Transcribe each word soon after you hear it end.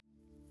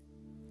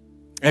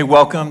Hey,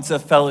 welcome to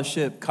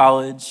Fellowship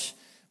College.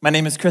 My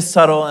name is Chris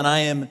Tuttle, and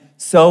I am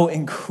so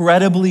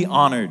incredibly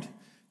honored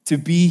to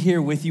be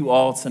here with you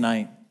all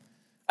tonight.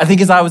 I think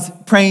as I was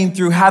praying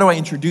through, how do I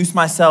introduce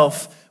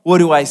myself? What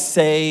do I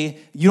say?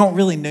 You don't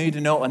really need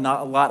to know a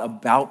lot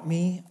about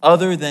me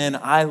other than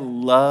I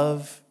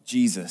love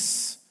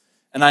Jesus,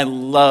 and I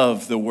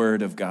love the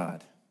Word of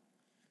God.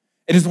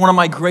 It is one of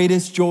my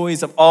greatest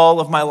joys of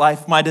all of my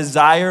life, my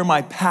desire,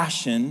 my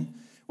passion,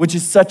 which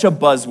is such a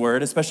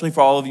buzzword, especially for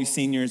all of you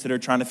seniors that are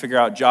trying to figure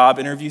out job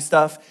interview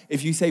stuff.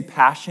 If you say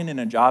passion in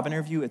a job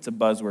interview, it's a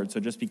buzzword, so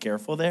just be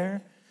careful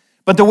there.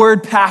 But the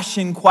word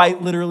passion quite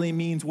literally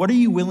means, what are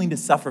you willing to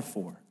suffer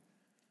for?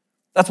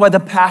 That's why the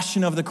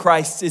passion of the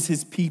Christ is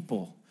his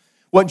people.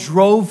 What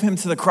drove him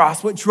to the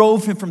cross, what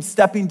drove him from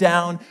stepping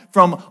down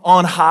from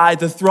on high,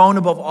 the throne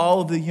above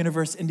all of the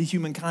universe into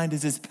humankind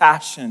is his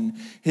passion,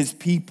 his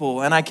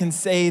people. And I can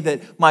say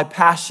that my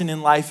passion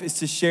in life is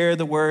to share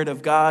the word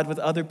of God with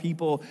other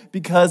people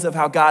because of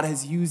how God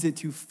has used it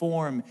to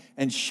form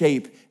and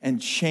shape and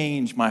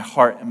change my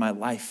heart and my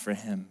life for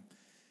him.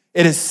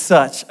 It is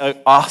such an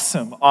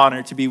awesome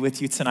honor to be with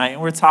you tonight.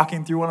 And we're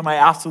talking through one of my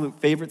absolute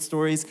favorite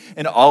stories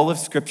in all of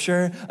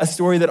Scripture, a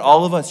story that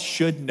all of us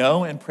should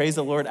know, and praise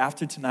the Lord,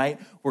 after tonight,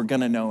 we're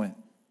going to know it.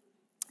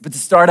 But to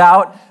start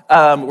out,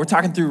 we're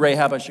talking through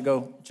Rahab. I should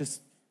go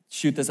just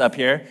shoot this up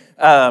here.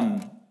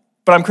 But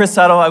I'm Chris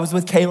Tuttle. I was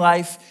with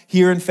K-Life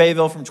here in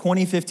Fayetteville from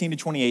 2015 to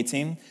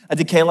 2018. I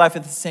did K-Life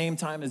at the same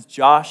time as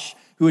Josh,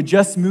 who had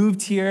just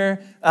moved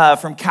here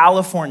from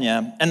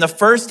California. And the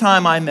first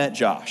time I met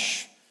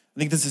Josh, I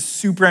think this is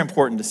super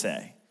important to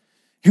say.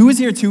 He was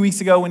here 2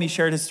 weeks ago when he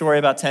shared his story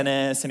about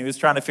tennis, and he was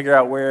trying to figure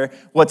out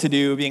what to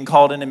do, being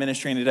called into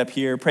ministry, ended up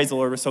here. Praise the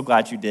Lord, we're so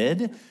glad you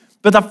did.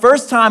 But the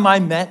first time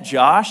I met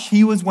Josh,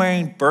 he was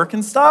wearing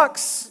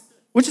Birkenstocks,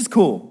 which is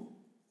cool.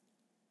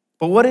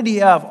 But what did he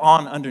have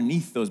on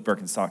underneath those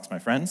Birkenstocks, my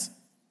friends?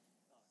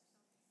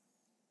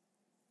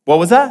 What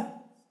was that?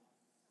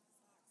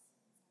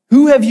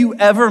 Who have you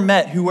ever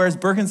met who wears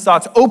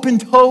Birkenstocks,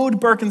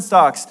 open-toed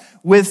Birkenstocks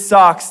with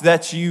socks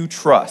that you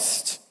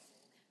trust?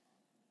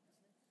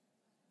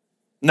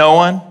 No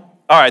one?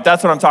 All right,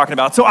 that's what I'm talking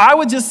about. So I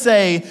would just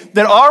say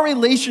that our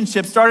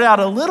relationship started out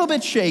a little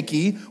bit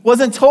shaky,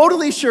 wasn't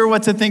totally sure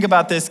what to think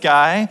about this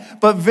guy,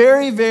 but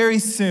very, very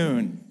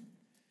soon,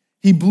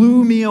 he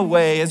blew me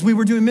away as we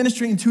were doing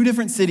ministry in 2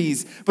 different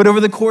cities. But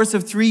over the course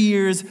of 3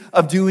 years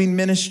of doing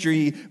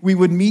ministry, we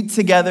would meet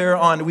together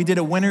we did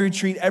a winter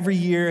retreat every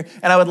year.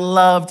 And I would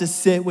love to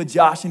sit with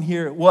Josh and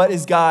hear, what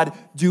is God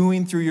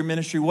doing through your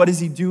ministry? What is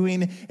he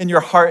doing in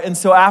your heart? And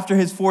so after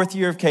his 4th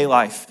year of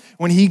K-Life,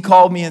 when he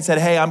called me and said,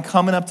 hey, I'm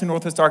coming up to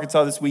Northwest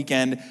Arkansas this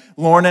weekend.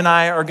 Lauren and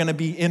I are going to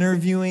be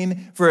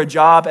interviewing for a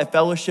job at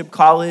Fellowship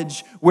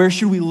College. Where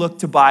should we look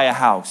to buy a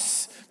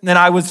house? And then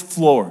I was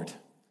floored.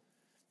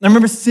 I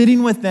remember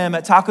sitting with them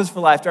at Tacos for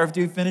Life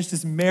after we finished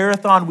this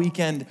marathon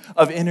weekend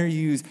of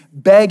interviews,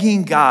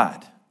 begging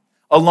God,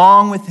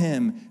 along with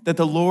him, that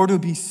the Lord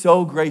would be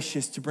so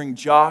gracious to bring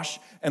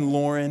Josh and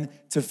Lauren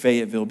to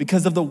Fayetteville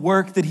because of the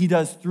work that he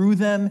does through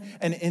them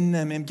and in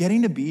them. And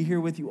getting to be here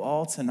with you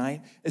all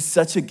tonight is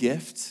such a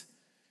gift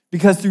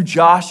because through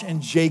Josh and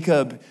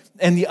Jacob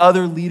and the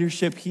other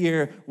leadership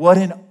here, what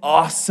an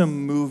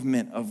awesome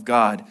movement of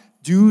God.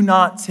 Do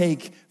not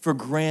take for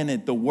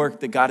granted the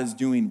work that God is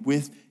doing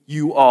with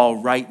you all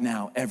right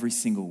now, every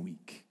single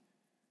week.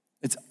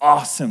 It's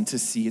awesome to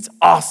see. It's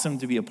awesome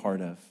to be a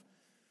part of.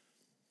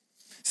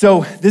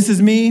 So this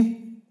is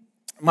me,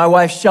 my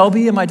wife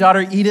Shelby, and my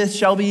daughter Edith.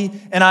 Shelby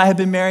and I have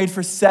been married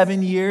for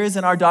 7 years,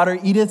 and our daughter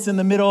Edith's in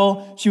the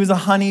middle. She was a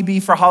honeybee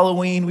for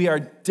Halloween. We are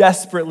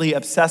desperately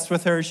obsessed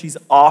with her. She's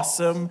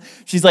awesome.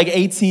 She's like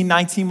 18,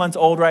 19 months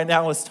old right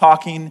now, is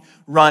talking,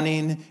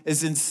 running,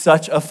 is in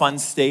such a fun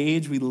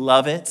stage. We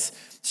love it.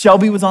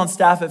 Shelby was on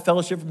staff at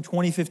Fellowship from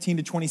 2015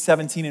 to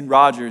 2017 in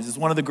Rogers as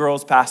one of the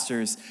girls'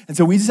 pastors. And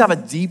so we just have a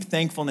deep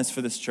thankfulness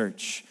for this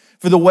church,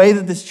 for the way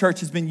that this church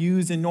has been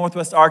used in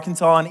Northwest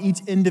Arkansas and each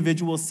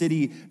individual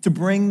city to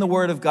bring the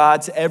word of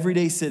God to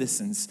everyday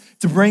citizens,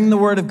 to bring the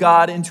word of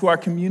God into our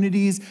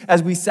communities.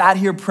 As we sat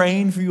here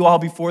praying for you all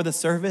before the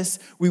service,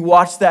 we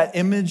watched that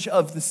image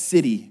of the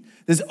city,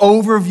 this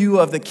overview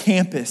of the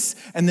campus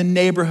and the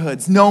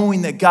neighborhoods,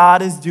 knowing that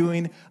God is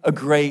doing a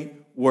great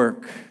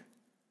work.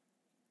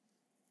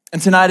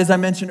 And tonight, as I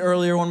mentioned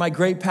earlier, one of my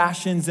great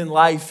passions in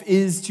life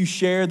is to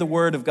share the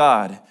word of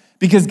God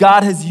because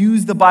God has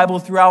used the Bible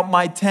throughout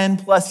my 10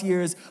 plus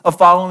years of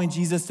following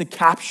Jesus to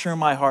capture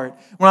my heart.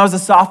 When I was a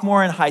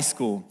sophomore in high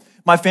school,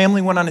 my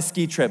family went on a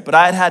ski trip, but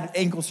I had had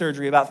ankle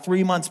surgery about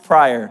 3 months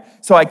prior,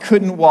 so I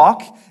couldn't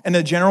walk. And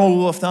the general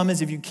rule of thumb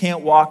is if you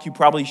can't walk, you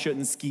probably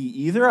shouldn't ski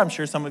either. I'm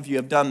sure some of you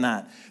have done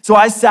that. So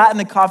I sat in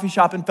the coffee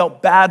shop and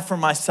felt bad for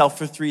myself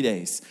for 3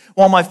 days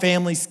while my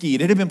family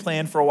skied. It had been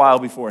planned for a while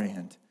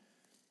beforehand.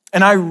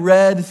 And I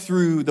read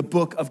through the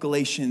book of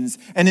Galatians.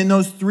 And in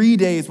those 3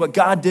 days, what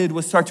God did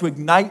was start to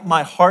ignite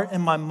my heart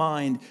and my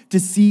mind to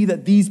see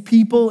that these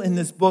people in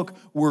this book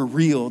were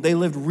real. They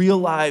lived real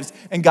lives.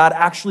 And God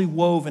actually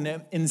wove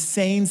an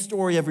insane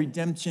story of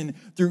redemption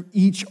through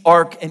each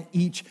arc and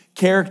each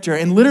character.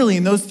 And literally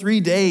in those 3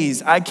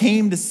 days, I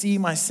came to see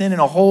my sin in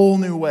a whole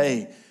new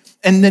way.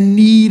 And the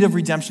need of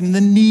redemption,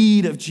 the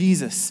need of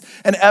Jesus.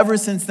 And ever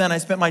since then, I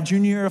spent my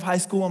junior year of high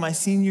school and my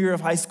senior year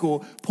of high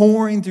school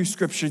pouring through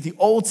scripture, the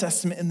Old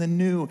Testament and the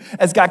New,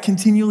 as God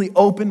continually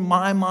opened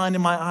my mind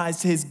and my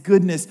eyes to his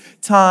goodness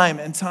time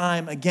and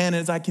time again.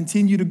 As I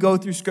continue to go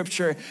through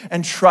scripture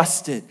and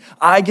trust it,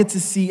 I get to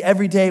see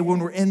every day when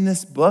we're in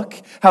this book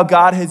how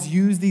God has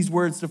used these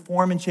words to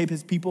form and shape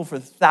his people for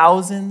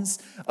thousands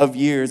of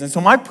years. And so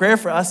my prayer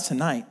for us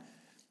tonight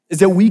is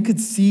that we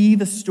could see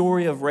the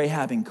story of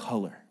Rahab in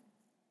color.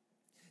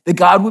 That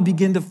God would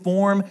begin to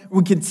form,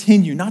 would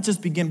continue, not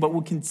just begin, but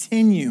will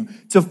continue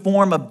to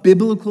form a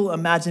biblical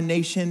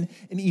imagination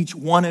in each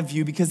one of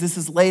you, because this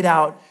is laid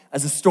out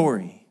as a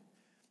story.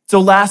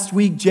 So last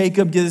week,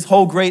 Jacob did this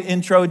whole great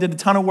intro, did a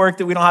ton of work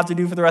that we don't have to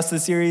do for the rest of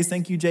the series.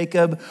 Thank you,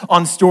 Jacob,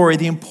 on story,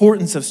 the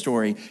importance of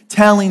story,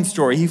 telling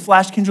story. He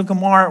flashed Kendrick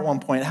Lamar at one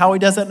point. How he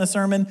does that in a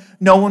sermon,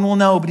 no one will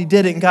know, but he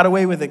did it and got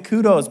away with it.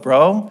 Kudos,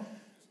 bro.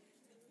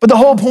 But the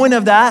whole point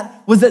of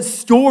that was that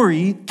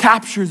story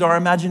captures our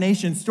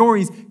imagination.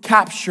 Stories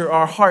capture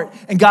our heart.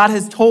 And God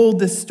has told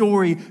this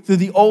story through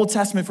the Old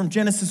Testament from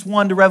Genesis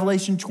 1 to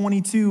Revelation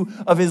 22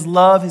 of his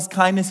love, his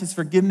kindness, his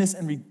forgiveness,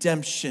 and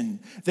redemption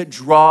that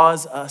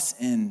draws us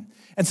in.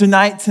 And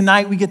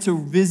tonight we get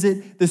to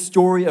visit the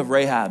story of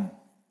Rahab,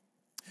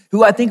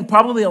 who I think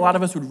probably a lot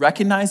of us would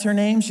recognize her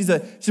name. She's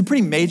a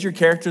pretty major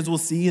character, as we'll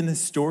see in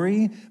this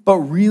story, but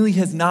really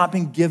has not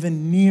been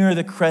given near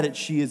the credit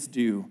she is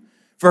due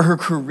for her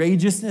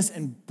courageousness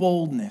and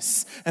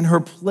boldness and her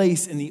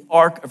place in the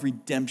arc of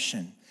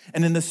redemption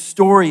and in the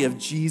story of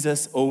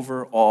Jesus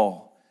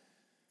overall.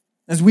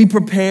 As we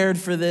prepared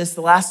for this,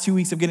 the last 2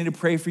 weeks of getting to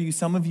pray for you,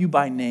 some of you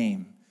by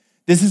name,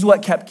 this is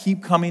what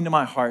keep coming to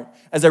my heart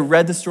as I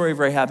read the story of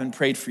Rahab and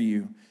prayed for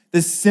you.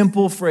 This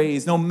simple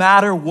phrase, no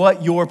matter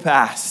what your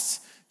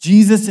past,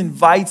 Jesus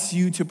invites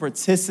you to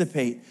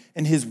participate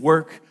in his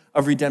work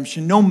of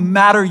redemption, no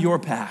matter your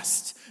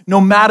past. No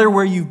matter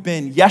where you've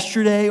been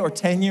yesterday or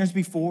 10 years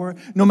before,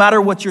 no matter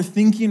what you're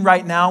thinking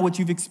right now, what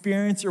you've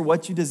experienced or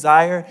what you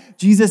desire,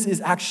 Jesus is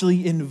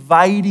actually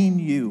inviting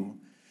you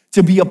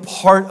to be a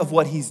part of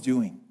what he's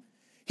doing.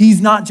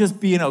 He's not just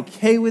being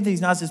okay with it.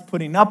 He's not just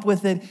putting up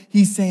with it.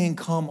 He's saying,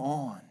 come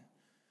on.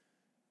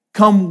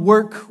 Come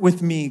work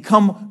with me.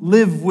 Come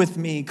live with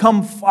me.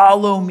 Come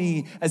follow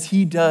me as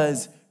he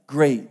does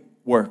great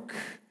work.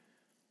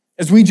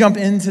 As we jump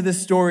into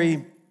this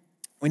story,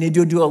 we need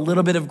to do a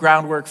little bit of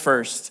groundwork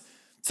first.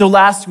 So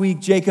last week,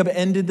 Jacob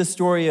ended the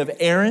story of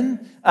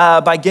Aaron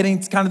by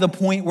getting to kind of the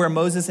point where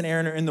Moses and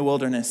Aaron are in the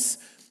wilderness.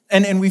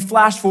 And we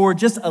flash forward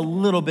just a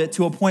little bit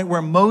to a point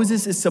where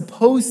Moses is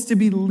supposed to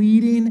be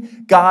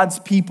leading God's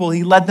people.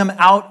 He led them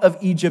out of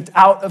Egypt,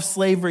 out of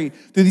slavery,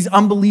 through these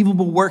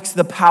unbelievable works,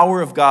 the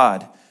power of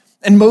God.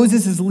 And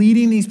Moses is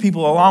leading these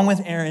people, along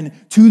with Aaron,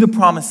 to the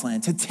promised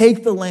land, to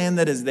take the land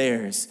that is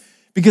theirs.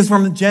 Because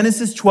from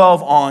Genesis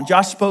 12 on,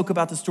 Josh spoke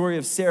about the story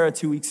of Sarah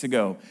 2 weeks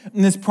ago.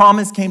 And this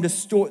promise came to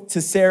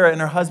Sarah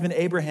and her husband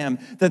Abraham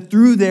that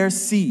through their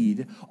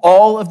seed,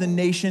 all of the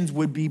nations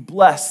would be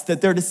blessed,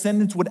 that their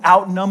descendants would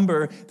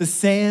outnumber the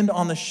sand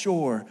on the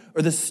shore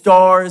or the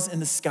stars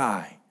in the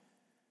sky.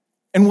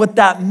 And what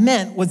that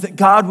meant was that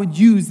God would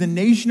use the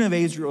nation of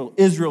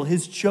Israel,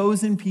 his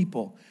chosen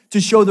people, to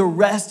show the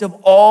rest of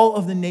all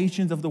of the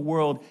nations of the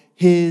world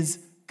his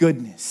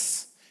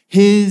goodness,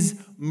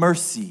 his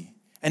mercy,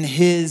 and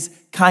his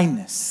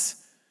kindness.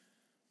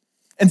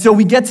 And so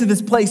we get to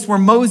this place where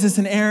Moses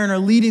and Aaron are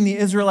leading the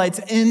Israelites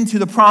into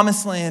the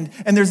promised land,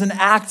 and there's an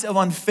act of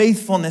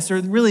unfaithfulness, or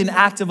really an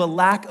act of a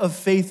lack of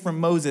faith from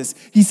Moses.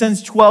 He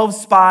sends 12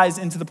 spies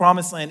into the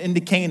promised land,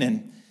 into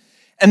Canaan.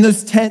 And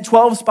those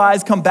 12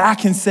 spies come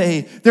back and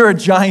say, there are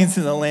giants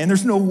in the land.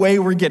 There's no way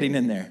we're getting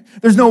in there.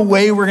 There's no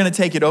way we're going to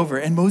take it over.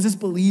 And Moses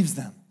believes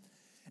them.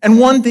 And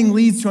one thing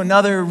leads to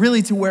another,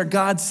 really to where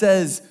God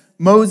says,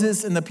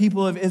 Moses and the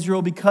people of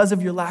Israel, because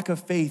of your lack of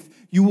faith,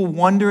 you will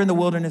wander in the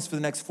wilderness for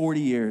the next 40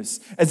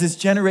 years as this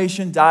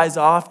generation dies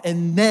off.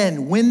 And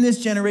then when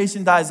this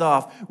generation dies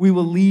off, we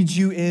will lead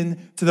you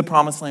into the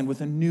promised land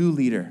with a new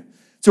leader.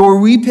 So where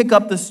we pick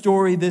up the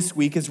story this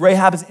week, as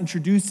Rahab is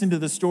introduced into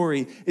the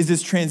story, is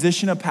this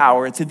transition of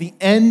power. It's at the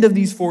end of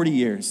these 40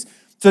 years.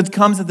 So it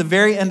comes at the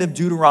very end of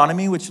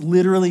Deuteronomy, which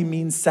literally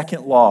means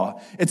second law.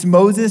 It's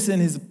Moses in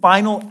his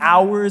final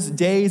hours,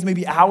 days,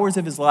 maybe hours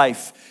of his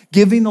life,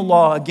 giving the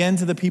law again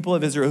to the people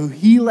of Israel, who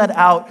he led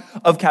out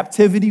of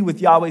captivity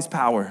with Yahweh's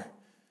power.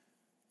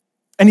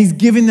 And he's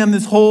giving them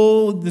this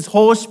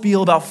whole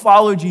spiel about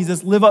follow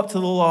Jesus, live up to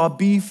the law,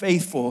 be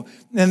faithful.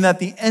 And at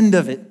the end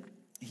of it,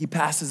 he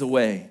passes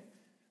away.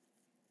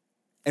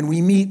 And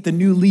we meet the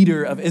new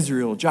leader of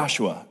Israel,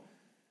 Joshua.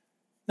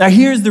 Now,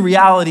 here's the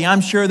reality.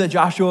 I'm sure that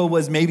Joshua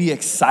was maybe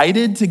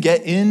excited to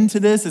get into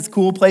this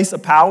cool place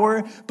of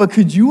power, but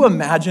could you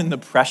imagine the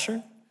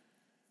pressure?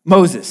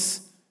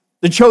 Moses,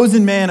 the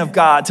chosen man of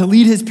God to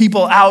lead his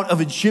people out of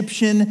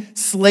Egyptian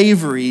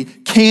slavery,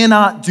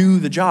 cannot do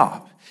the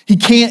job. He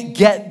can't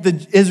get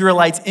the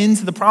Israelites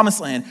into the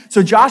promised land.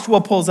 So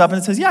Joshua pulls up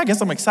and says, yeah, I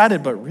guess I'm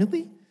excited, but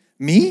really?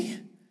 Me?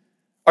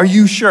 Are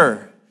you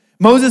sure?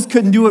 Moses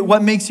couldn't do it.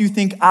 What makes you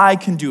think I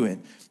can do it?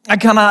 I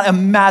cannot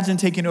imagine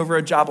taking over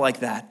a job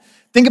like that.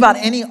 Think about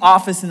any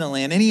office in the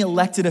land, any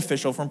elected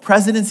official, from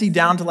presidency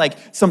down to like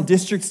some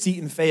district seat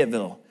in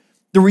Fayetteville.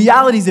 The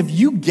reality is if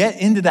you get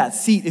into that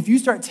seat, if you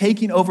start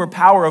taking over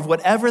power of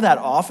whatever that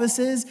office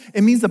is,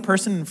 it means the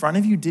person in front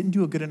of you didn't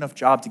do a good enough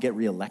job to get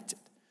reelected.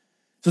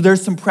 So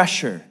there's some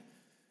pressure.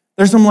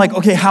 There's some like,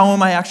 okay, how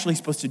am I actually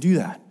supposed to do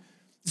that?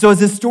 So as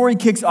this story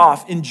kicks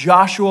off in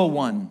Joshua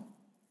 1,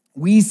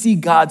 we see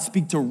God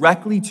speak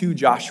directly to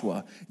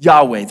Joshua.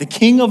 Yahweh, the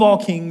King of all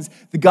kings,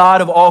 the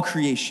God of all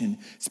creation,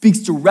 speaks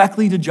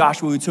directly to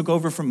Joshua who took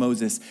over from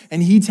Moses.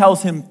 And he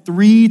tells him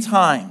 3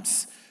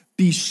 times,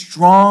 be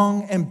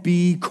strong and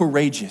be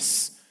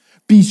courageous.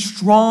 Be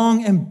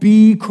strong and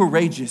be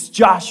courageous.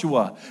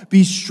 Joshua,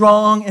 be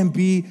strong and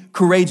be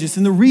courageous.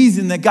 And the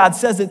reason that God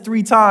says it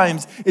 3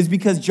 times is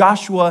because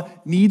Joshua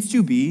needs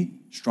to be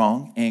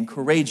strong and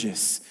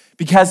courageous.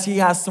 Because he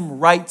has some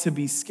right to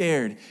be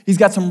scared. He's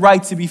got some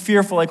right to be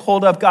fearful. Like,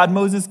 hold up, God,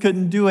 Moses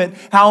couldn't do it.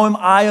 How am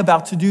I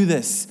about to do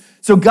this?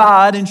 So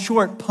God, in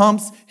short,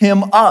 pumps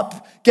him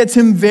up, gets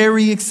him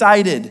very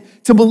excited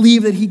to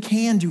believe that he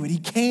can do it. He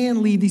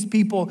can lead these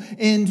people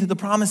into the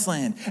promised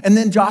land. And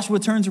then Joshua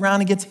turns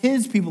around and gets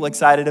his people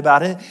excited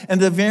about it.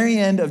 And at the very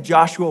end of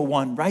Joshua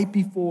 1, right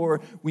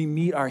before we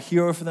meet our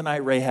hero for the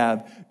night,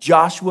 Rahab,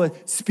 Joshua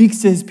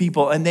speaks to his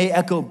people and they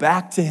echo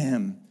back to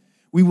him.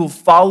 We will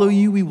follow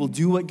you. We will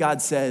do what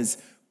God says.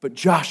 But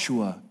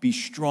Joshua, be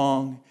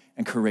strong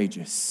and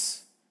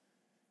courageous.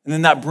 And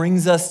then that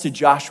brings us to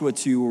Joshua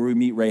 2, where we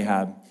meet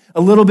Rahab.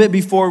 A little bit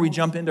before we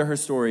jump into her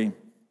story,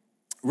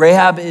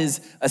 Rahab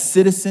is a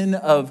citizen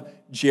of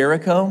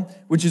Jericho,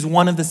 which is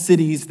one of the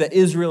cities that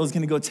Israel is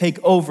going to go take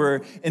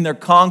over in their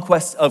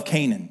conquest of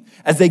Canaan.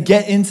 As they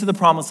get into the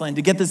promised land,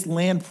 to get this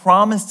land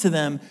promised to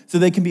them so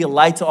they can be a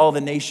light to all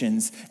the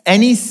nations.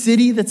 Any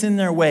city that's in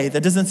their way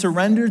that doesn't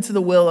surrender to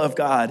the will of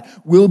God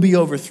will be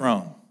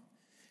overthrown.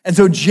 And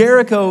so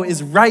Jericho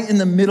is right in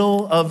the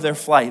middle of their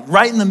flight,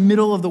 right in the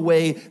middle of the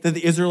way that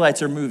the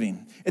Israelites are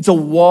moving. It's a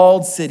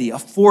walled city, a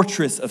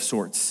fortress of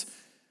sorts.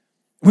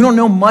 We don't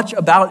know much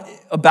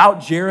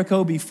about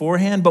Jericho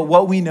beforehand, but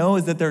what we know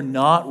is that they're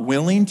not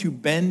willing to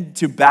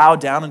bow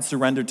down and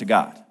surrender to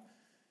God.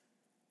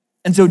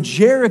 And so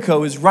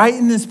Jericho is right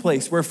in this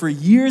place where for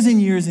years and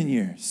years and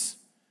years,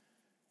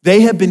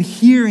 they have been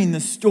hearing the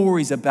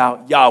stories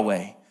about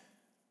Yahweh.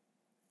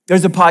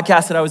 There's a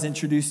podcast that I was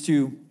introduced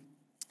to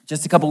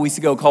just a couple weeks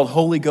ago called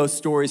Holy Ghost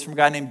Stories from a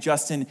guy named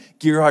Justin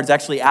Gerhard. It's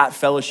actually at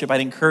Fellowship.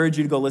 I'd encourage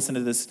you to go listen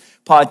to this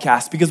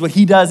podcast because what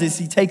he does is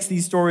he takes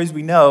these stories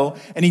we know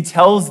and he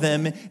tells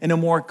them in a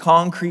more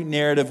concrete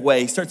narrative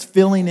way. He starts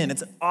filling in.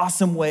 It's an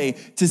awesome way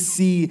to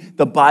see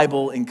the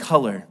Bible in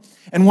color.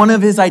 And one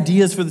of his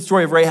ideas for the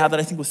story of Rahab that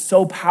I think was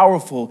so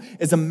powerful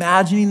is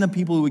imagining the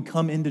people who would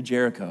come into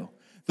Jericho,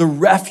 the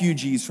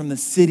refugees from the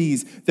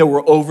cities that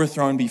were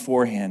overthrown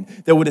beforehand,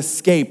 that would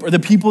escape, or the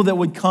people that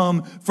would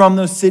come from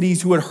those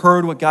cities who had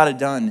heard what God had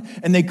done.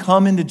 And they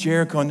come into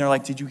Jericho and they're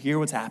like, did you hear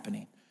what's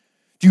happening?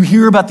 Do you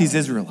hear about these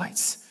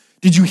Israelites?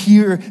 Did you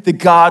hear that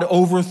God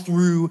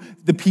overthrew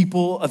the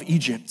people of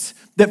Egypt?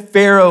 That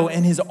Pharaoh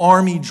and his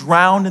army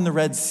drowned in the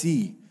Red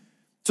Sea?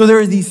 So there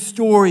are these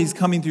stories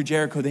coming through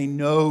Jericho. They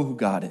know who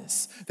God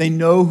is. They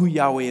know who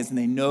Yahweh is, and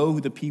they know who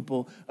the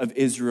people of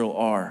Israel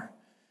are.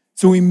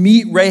 So we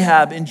meet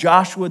Rahab in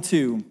Joshua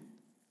 2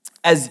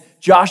 as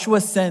Joshua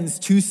sends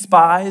 2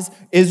 spies,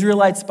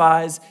 Israelite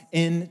spies,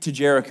 into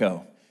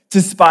Jericho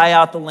to spy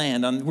out the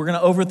land. We're going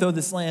to overthrow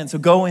this land, so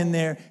go in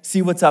there,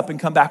 see what's up, and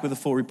come back with a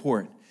full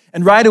report.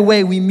 And right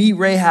away, we meet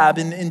Rahab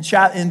in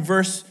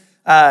verse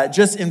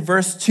 2, in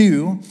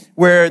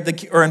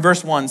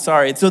verse 1,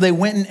 sorry. So they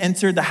went and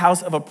entered the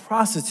house of a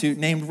prostitute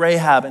named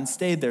Rahab and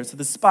stayed there. So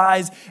the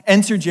spies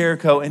enter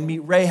Jericho and meet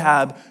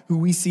Rahab, who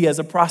we see as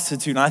a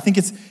prostitute. And I think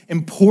it's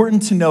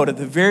important to note at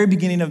the very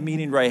beginning of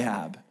meeting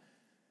Rahab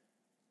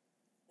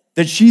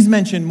that she's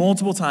mentioned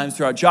multiple times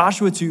throughout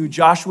Joshua 2,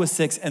 Joshua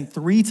 6, and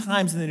 3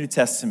 times in the New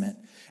Testament.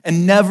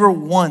 And never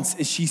once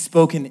is she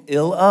spoken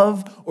ill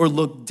of or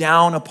looked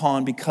down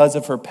upon because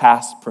of her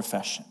past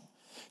profession.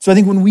 So I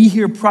think when we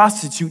hear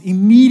prostitute,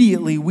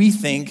 immediately we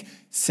think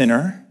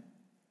sinner,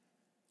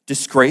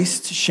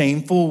 disgraced,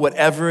 shameful,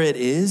 whatever it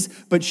is.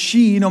 But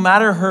she, no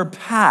matter her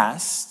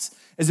past,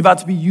 is about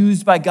to be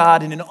used by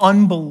God in an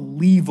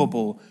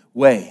unbelievable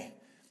way.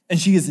 And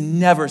she is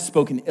never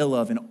spoken ill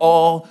of in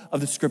all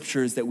of the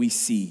scriptures that we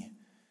see.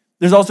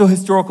 There's also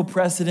historical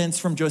precedents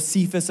from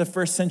Josephus, a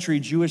first century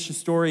Jewish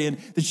historian,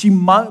 that she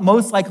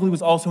most likely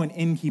was also an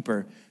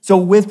innkeeper. So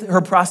with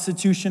her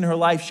prostitution, her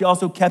life, she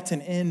also kept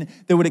an inn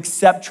that would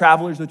accept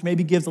travelers, which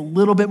maybe gives a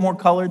little bit more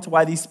color to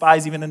why these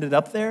spies even ended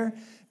up there.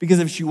 Because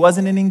if she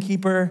wasn't an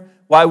innkeeper,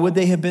 why would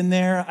they have been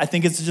there? I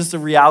think it's just a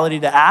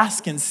reality to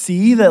ask and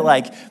see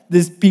that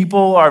these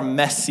people are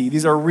messy.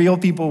 These are real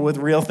people with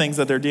real things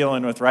that they're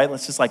dealing with, right?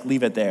 Let's just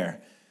leave it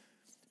there.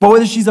 But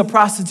whether she's a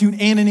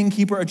prostitute and an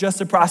innkeeper or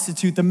just a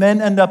prostitute, the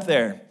men end up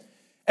there.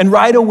 And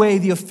right away,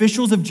 the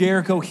officials of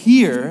Jericho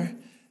hear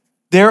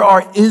there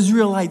are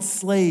Israelite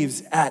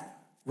slaves at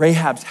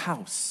Rahab's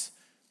house.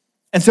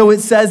 And so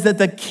it says that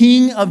the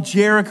king of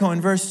Jericho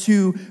in verse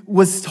 2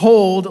 was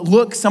told,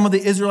 look, some of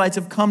the Israelites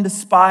have come to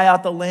spy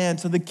out the land.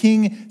 So the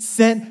king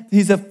sent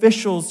these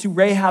officials to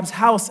Rahab's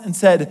house and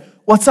said,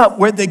 what's up?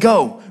 Where'd they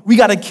go? We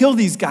got to kill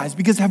these guys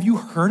because have you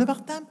heard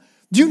about them?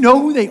 Do you know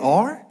who they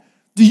are?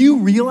 Do you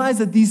realize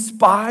that these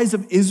spies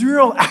of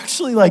Israel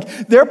actually,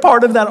 they're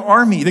part of that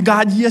army, the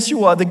God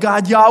Yeshua, the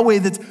God Yahweh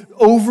that's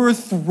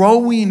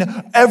overthrowing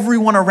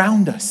everyone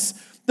around us.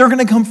 They're going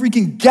to come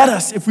freaking get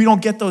us if we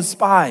don't get those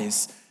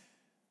spies.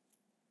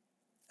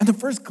 And the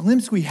first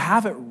glimpse we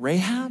have at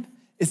Rahab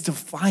is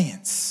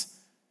defiance.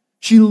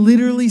 She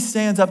literally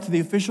stands up to the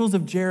officials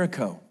of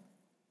Jericho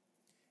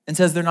and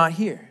says they're not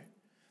here.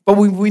 But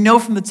what we know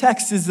from the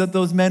text is that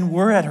those men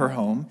were at her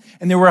home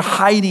and they were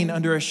hiding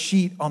under a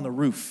sheet on the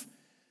roof.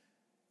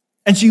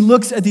 And she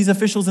looks at these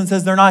officials and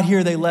says, they're not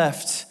here, they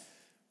left.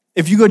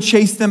 If you go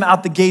chase them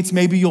out the gates,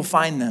 maybe you'll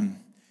find them.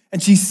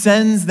 And she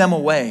sends them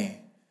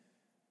away.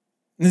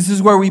 And this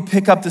is where we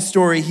pick up the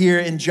story here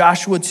in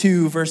Joshua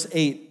 2, verse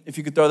 8, if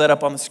you could throw that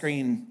up on the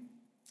screen.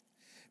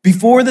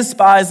 Before the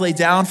spies lay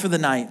down for the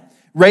night,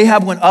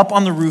 Rahab went up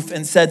on the roof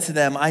and said to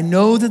them, I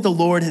know that the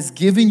Lord has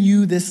given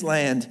you this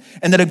land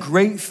and that a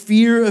great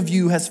fear of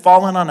you has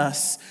fallen on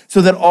us,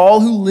 so that all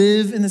who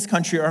live in this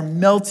country are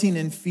melting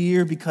in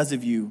fear because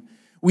of you.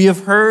 We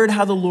have heard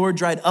how the Lord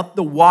dried up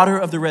the water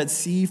of the Red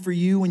Sea for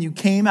you when you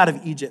came out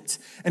of Egypt,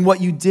 and what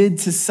you did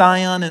to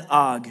Sihon and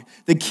Og,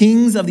 the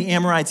kings of the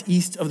Amorites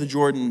east of the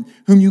Jordan,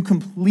 whom you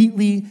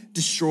completely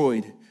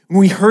destroyed.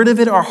 When we heard of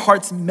it, our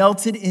hearts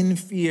melted in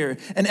fear,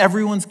 and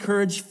everyone's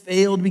courage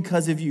failed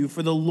because of you.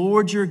 For the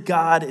Lord your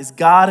God is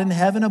God in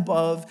heaven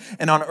above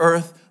and on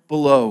earth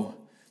below.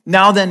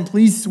 Now then,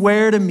 please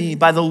swear to me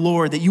by the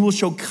Lord that you will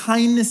show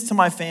kindness to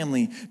my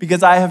family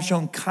because I have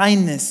shown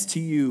kindness to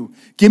you.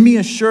 Give me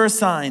a sure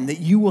sign that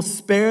you will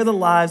spare the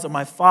lives of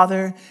my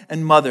father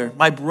and mother,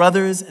 my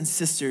brothers and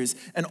sisters,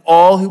 and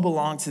all who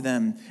belong to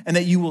them, and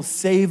that you will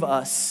save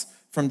us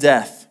from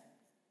death.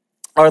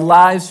 Our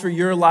lives for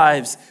your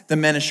lives, the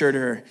men assured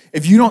her.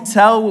 If you don't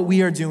tell what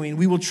we are doing,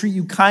 we will treat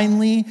you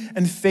kindly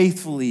and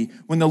faithfully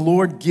when the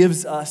Lord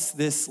gives us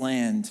this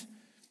land.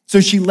 So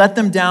she let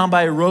them down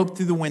by a rope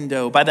through the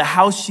window. By the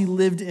house she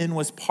lived in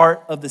was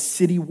part of the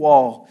city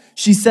wall.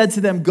 She said to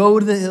them, go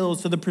to the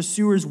hills so the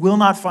pursuers will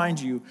not find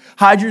you.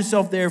 Hide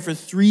yourself there for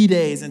 3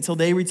 days until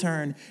they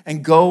return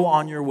and go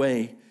on your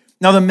way.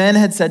 Now the men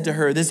had said to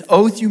her, this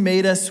oath you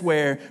made us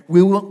swear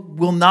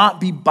will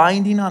not be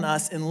binding on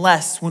us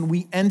unless when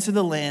we enter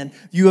the land,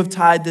 you have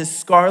tied this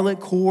scarlet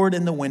cord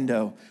in the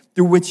window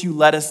through which you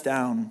let us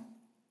down.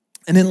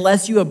 And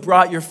unless you have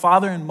brought your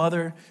father and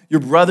mother, your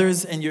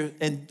brothers,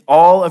 and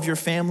all of your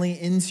family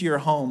into your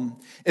home,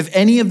 if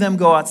any of them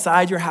go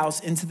outside your house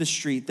into the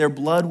street, their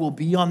blood will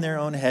be on their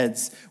own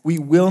heads. We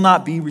will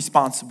not be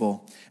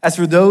responsible. As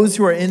for those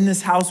who are in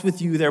this house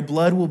with you, their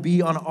blood will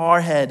be on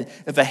our head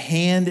if a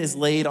hand is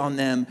laid on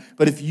them.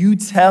 But if you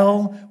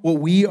tell what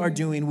we are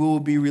doing, we will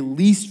be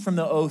released from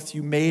the oath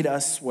you made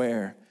us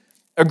swear.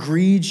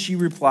 Agreed, she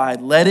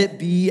replied, let it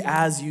be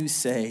as you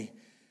say.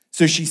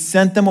 So she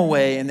sent them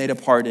away and they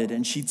departed,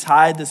 and she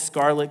tied the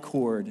scarlet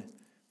cord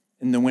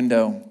in the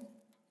window.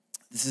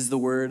 This is the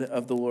word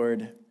of the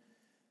Lord.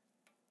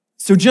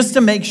 So just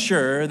to make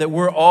sure that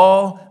we're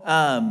all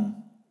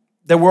on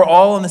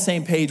the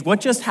same page, what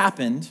just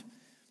happened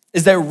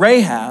is that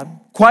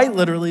Rahab quite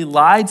literally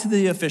lied to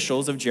the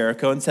officials of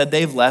Jericho and said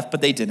they've left, but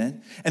they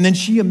didn't. And then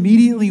she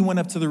immediately went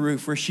up to the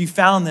roof where she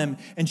found them,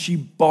 and she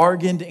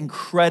bargained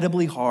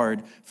incredibly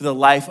hard for the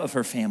life of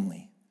her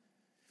family.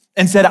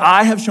 And said,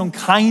 I have shown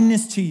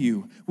kindness to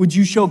you. Would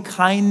you show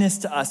kindness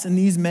to us? And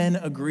these men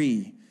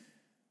agree.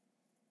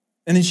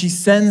 And then she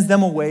sends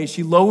them away.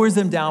 She lowers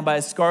them down by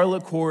a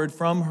scarlet cord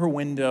from her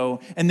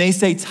window. And they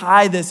say,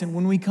 tie this. And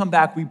when we come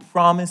back, we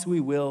promise we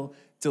will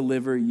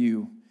deliver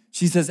you.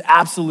 She says,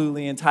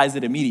 absolutely, and ties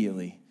it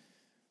immediately.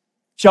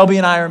 Shelby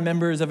and I are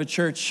members of a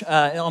church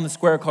on the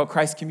square called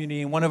Christ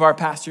Community, and one of our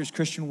pastors,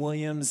 Christian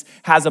Williams,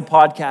 has a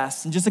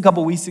podcast. And just a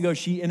couple weeks ago,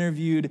 she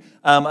interviewed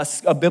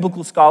a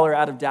biblical scholar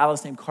out of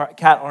Dallas named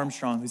Kat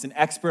Armstrong, who's an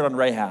expert on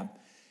Rahab.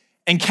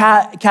 And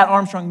Kat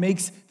Armstrong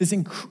makes this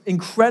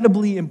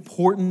incredibly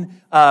important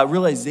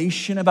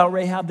realization about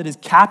Rahab that has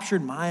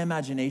captured my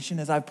imagination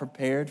as I've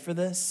prepared for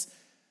this.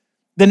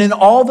 That in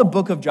all the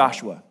book of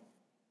Joshua,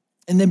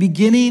 in the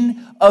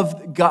beginning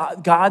of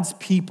God's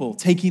people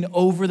taking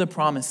over the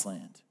promised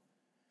land,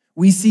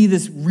 we see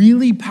this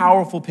really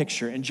powerful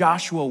picture in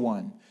Joshua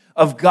 1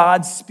 of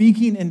God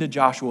speaking into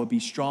Joshua,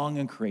 be strong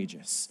and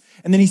courageous.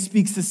 And then he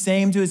speaks the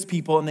same to his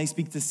people, and they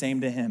speak the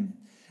same to him.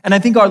 And I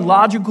think our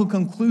logical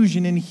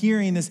conclusion in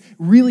hearing this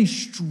really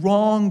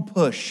strong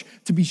push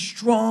to be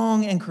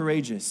strong and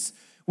courageous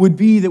would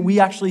be that we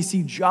actually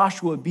see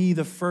Joshua be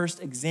the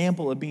first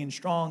example of being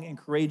strong and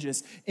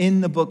courageous in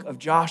the book of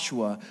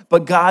Joshua.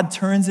 But God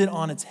turns it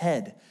on its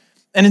head.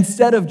 And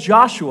instead of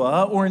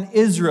Joshua or an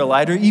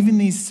Israelite or even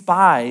these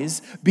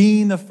spies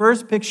being the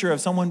first picture of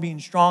someone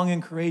being strong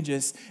and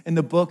courageous in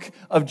the book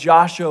of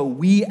Joshua,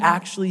 we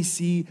actually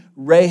see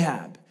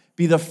Rahab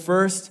be the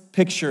first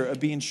picture of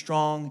being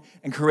strong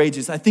and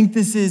courageous. I think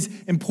this is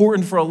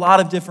important for a lot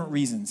of different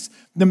reasons.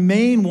 The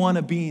main one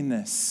of being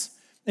this.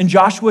 In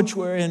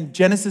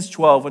Genesis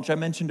 12, which I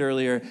mentioned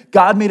earlier,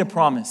 God made a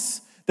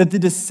promise that the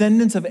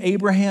descendants of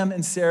Abraham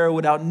and Sarah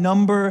would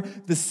outnumber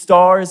the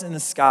stars in the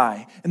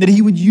sky, and that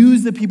he would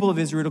use the people of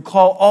Israel to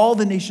call all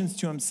the nations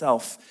to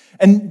himself.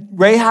 And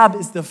Rahab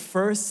is the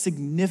first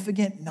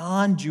significant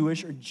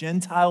non-Jewish or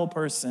Gentile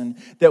person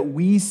that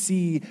we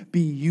see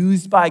be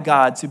used by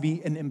God to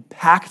be an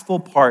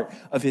impactful part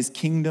of his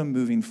kingdom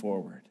moving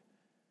forward.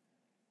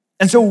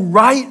 And so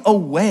right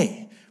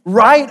away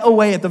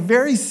at the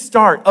very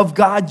start of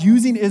God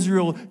using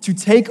Israel to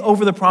take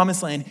over the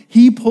promised land,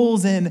 he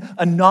pulls in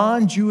a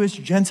non-Jewish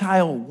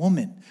Gentile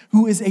woman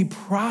who is a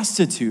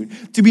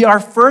prostitute to be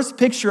our first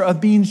picture of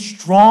being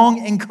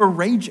strong and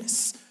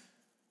courageous.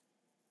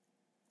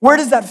 Where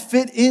does that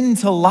fit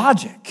into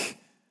logic?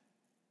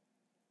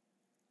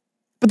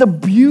 But the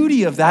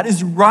beauty of that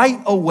is right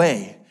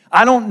away.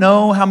 I don't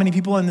know how many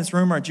people in this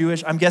room are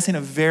Jewish. I'm guessing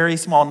a very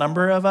small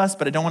number of us,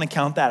 but I don't want to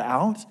count that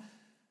out.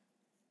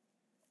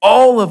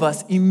 All of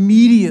us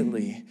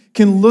immediately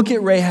can look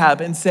at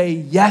Rahab and say,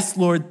 yes,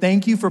 Lord,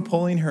 thank you for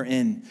pulling her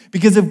in.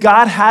 Because if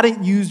God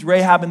hadn't used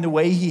Rahab in the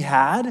way he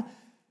had,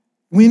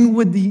 when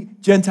would the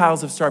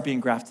Gentiles have started being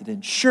grafted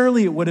in?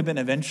 Surely it would have been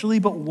eventually,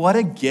 but what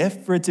a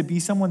gift for it to be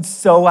someone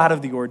so out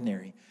of the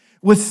ordinary,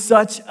 with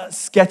such a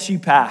sketchy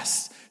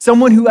past.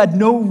 Someone who had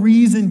no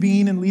reason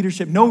being in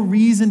leadership, no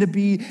reason to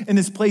be in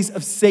this place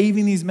of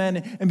saving these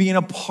men and being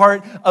a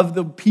part of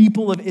the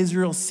people of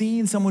Israel,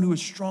 seeing someone who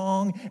is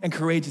strong and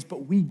courageous,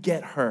 but we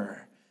get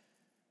her.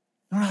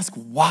 Don't ask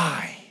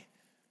why.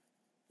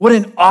 What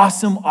an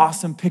awesome,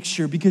 awesome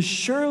picture, because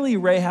surely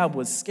Rahab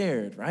was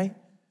scared, right?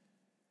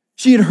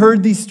 She had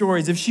heard these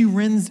stories. If she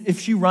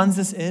runs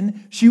this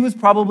in, she was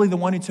probably the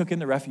one who took in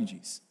the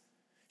refugees.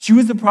 She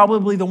was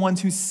probably the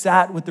ones who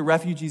sat with the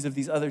refugees of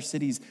these other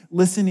cities,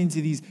 listening to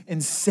these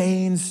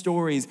insane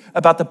stories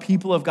about the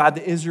people of God,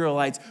 the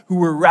Israelites, who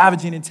were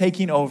ravaging and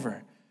taking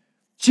over.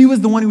 She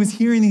was the one who was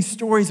hearing these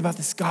stories about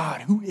this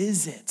God. Who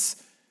is it?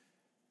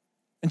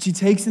 And she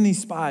takes in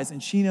these spies,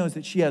 and she knows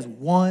that she has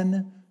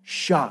one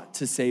shot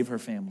to save her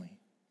family.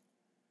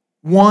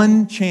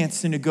 One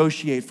chance to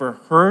negotiate for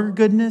her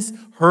goodness,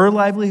 her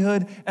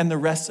livelihood, and the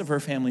rest of her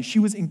family. She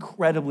was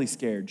incredibly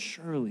scared,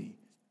 surely.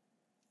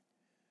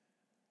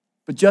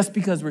 But just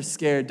because we're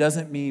scared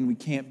doesn't mean we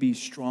can't be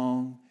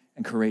strong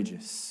and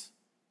courageous.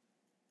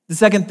 The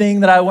second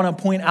thing that I want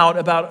to point out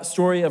about the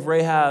story of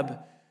Rahab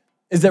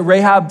is that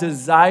Rahab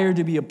desired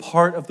to be a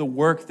part of the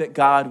work that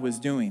God was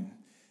doing.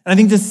 And I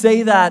think to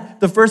say that,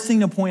 the first thing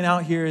to point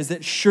out here is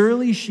that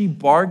surely she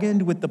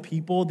bargained with the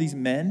people, these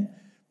men,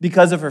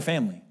 because of her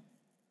family.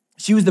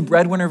 She was the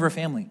breadwinner of her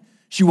family.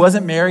 She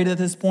wasn't married at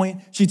this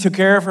point. She took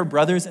care of her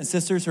brothers and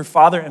sisters, her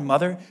father and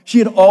mother. She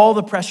had all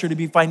the pressure to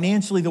be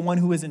financially the one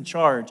who was in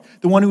charge,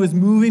 the one who was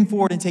moving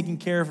forward and taking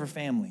care of her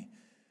family.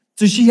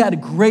 So she had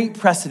great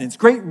precedence,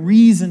 great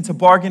reason to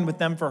bargain with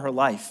them for her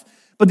life.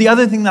 But the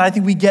other thing that I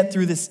think we get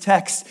through this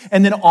text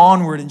and then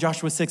onward in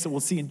Joshua 6 that we'll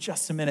see in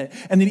just a minute,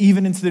 and then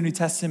even into the New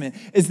Testament,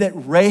 is that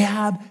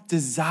Rahab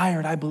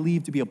desired, I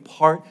believe, to be a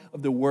part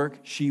of the work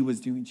she was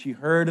doing. She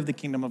heard of the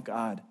kingdom of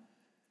God.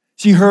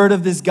 She heard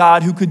of this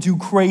God who could do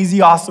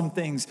crazy, awesome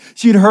things.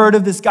 She had heard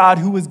of this God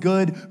who was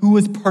good, who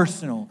was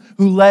personal,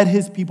 who led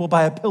his people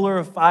by a pillar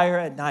of fire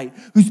at night,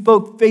 who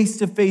spoke face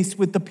to face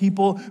with the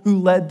people who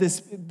led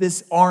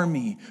this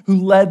army, who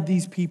led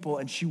these people,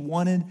 and she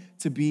wanted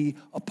to be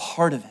a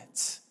part of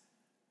it.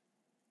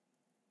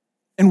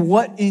 And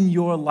what in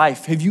your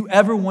life have you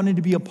ever wanted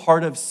to be a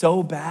part of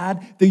so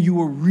bad that you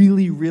were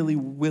really, really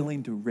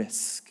willing to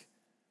risk?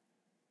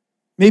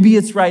 Maybe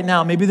it's right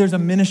now. Maybe there's a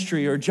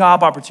ministry or a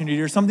job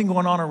opportunity or something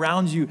going on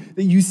around you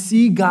that you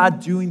see God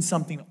doing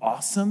something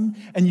awesome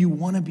and you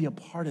want to be a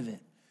part of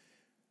it.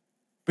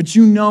 But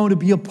you know to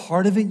be a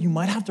part of it, you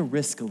might have to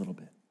risk a little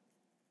bit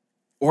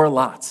or a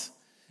lot.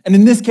 And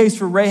in this case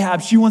for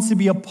Rahab, she wants to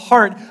be a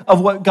part of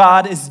what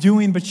God is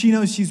doing, but she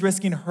knows she's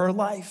risking her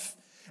life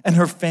and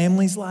her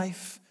family's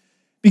life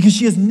because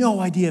she has no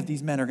idea if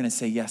these men are going to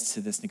say yes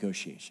to this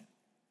negotiation.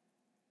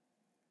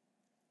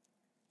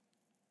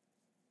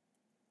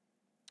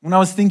 When I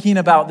was thinking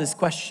about this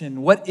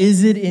question, what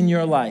is it in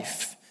your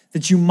life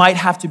that you might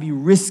have to be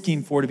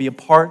risking for to be a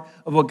part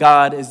of what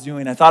God is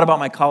doing? I thought about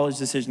my college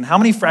decision. How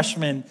many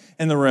freshmen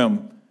in the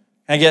room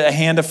Can I get a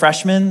hand of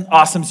freshmen?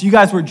 Awesome. So you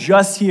guys were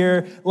just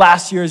here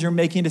last year as you're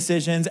making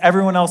decisions.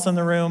 Everyone else in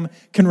the room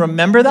can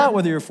remember that,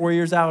 whether you're 4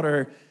 years out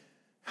or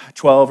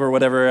 12 or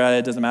whatever.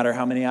 It doesn't matter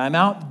how many I'm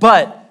out.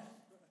 But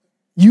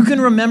you can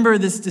remember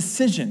this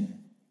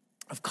decision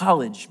of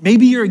college.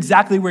 Maybe you're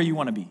exactly where you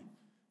want to be.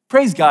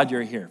 Praise God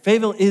you're here.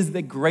 Fayetteville is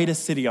the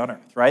greatest city on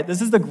earth, right?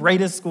 This is the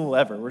greatest school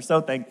ever. We're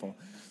so thankful.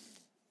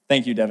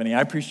 Thank you, Devaney.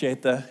 I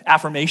appreciate the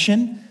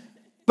affirmation.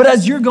 But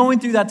as you're going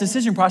through that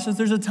decision process,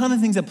 there's a ton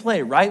of things at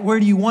play, right? Where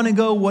do you want to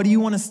go? What do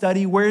you want to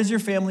study? Where is your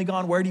family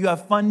gone? Where do you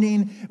have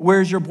funding?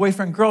 Where's your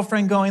boyfriend,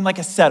 girlfriend going? Like,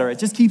 et cetera. It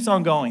just keeps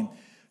on going.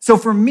 So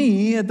for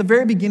me, at the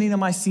very beginning of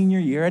my senior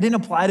year, I didn't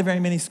apply to very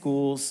many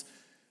schools,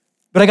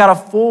 but I got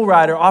a full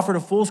ride or offered a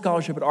full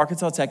scholarship at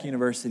Arkansas Tech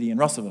University in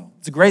Russellville.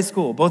 It's a great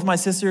school. Both my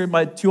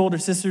two older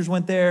sisters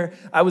went there.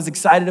 I was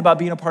excited about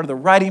being a part of the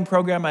writing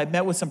program. I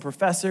met with some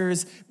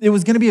professors. It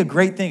was going to be a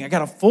great thing. I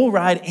got a full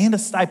ride and a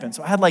stipend.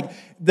 So I had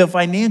the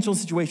financial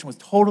situation was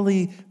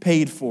totally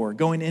paid for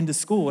going into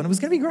school, and it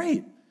was going to be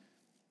great.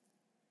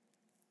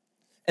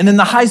 And then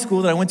the high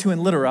school that I went to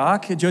in Little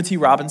Rock, Joe T.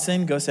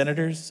 Robinson, go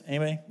Senators,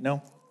 anybody?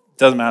 No?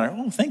 Doesn't matter.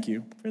 Oh, thank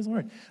you. Praise the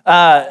Lord.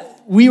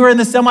 We were in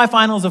the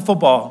semifinals of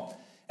football.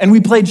 And we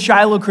played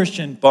Shiloh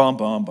Christian, bum,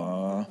 bum,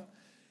 bum.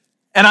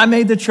 And I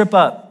made the trip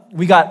up.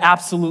 We got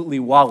absolutely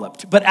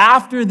walloped. But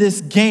after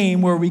this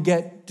game where we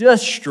get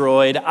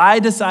destroyed, I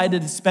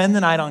decided to spend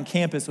the night on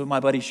campus with my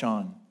buddy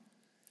Sean.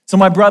 So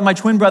my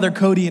twin brother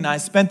Cody and I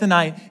spent the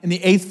night in the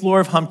 8th floor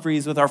of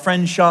Humphreys with our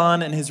friend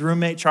Sean and his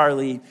roommate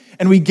Charlie.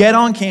 And we get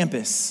on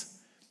campus.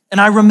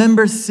 And I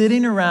remember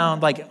sitting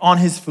around on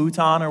his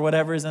futon or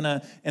whatever is in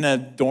a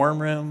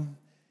dorm room,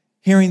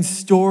 hearing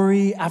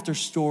story after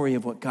story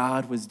of what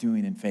God was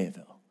doing in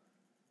Fayetteville.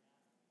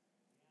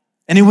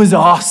 And it was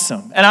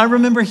awesome. And I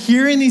remember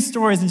hearing these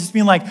stories and just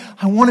being like,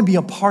 I want to be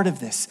a part of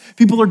this.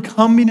 People are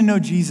coming to know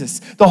Jesus.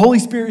 The Holy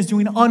Spirit is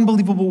doing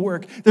unbelievable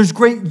work. There's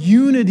great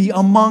unity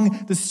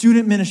among the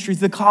student ministries,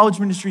 the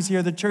college ministries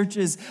here, the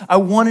churches. I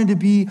wanted to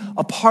be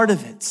a part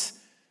of it.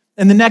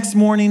 And the next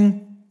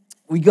morning,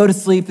 we go to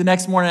sleep. The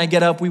next morning, I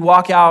get up. We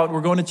walk out.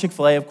 We're going to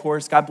Chick-fil-A, of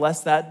course. God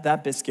bless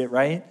that biscuit,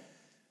 right?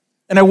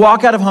 And I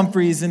walk out of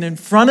Humphreys, and in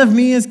front of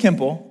me is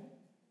Kimple.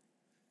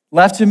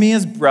 Left of me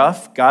is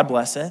Bruff, God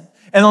bless it.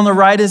 And on the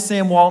right is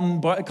Sam Walton,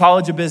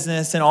 College of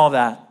Business, and all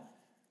that.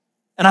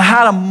 And I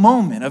had a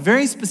moment, a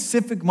very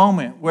specific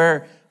moment,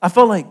 where I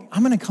felt like,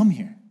 I'm going to come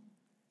here.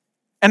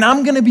 And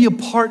I'm going to be a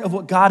part of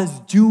what God is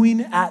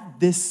doing at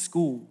this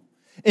school,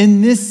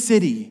 in this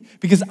city,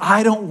 because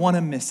I don't want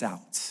to miss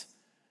out.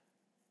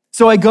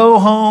 So I go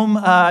home,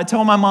 I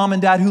tell my mom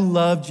and dad who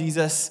love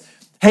Jesus,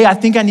 hey, I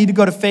think I need to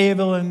go to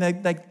Fayetteville, and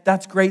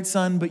that's great,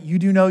 son, but you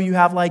do know you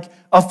have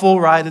a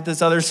full ride at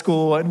this other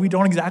school, and we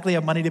don't exactly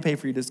have money to pay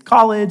for you to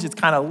college. It's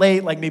kind of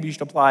late, maybe you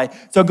should apply.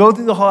 So I go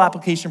through the whole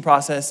application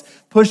process.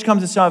 Push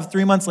comes to shove.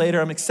 3 months later,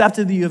 I'm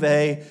accepted to the U of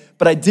A,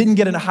 but I didn't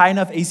get a high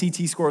enough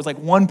ACT score. It was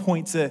 1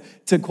 point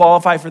to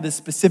qualify for this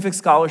specific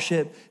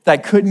scholarship that I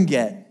couldn't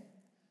get.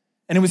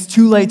 And it was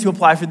too late to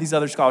apply for these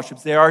other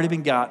scholarships. They had already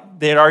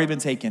been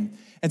taken.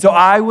 And so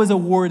I was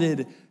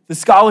awarded the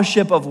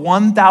scholarship of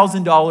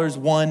 $1,000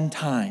 one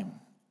time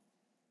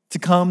to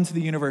come to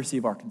the University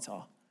of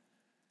Arkansas.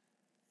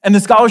 And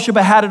the scholarship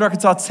I had at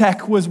Arkansas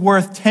Tech was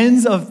worth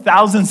tens of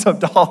thousands of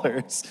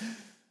dollars.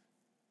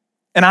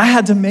 And I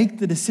had to make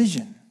the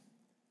decision.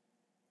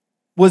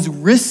 Was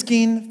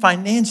risking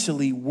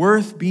financially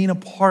worth being a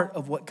part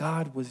of what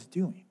God was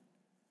doing?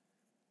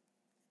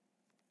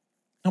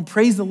 Now,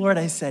 praise the Lord,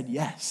 I said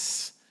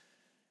yes.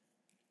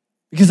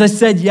 Because I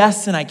said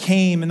yes and I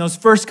came. And those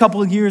first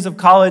couple of years of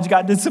college,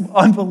 God did some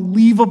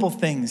unbelievable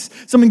things,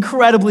 some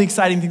incredibly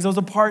exciting things. I was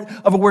a part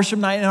of a worship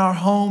night in our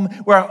home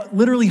where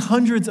literally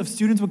hundreds of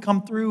students would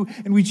come through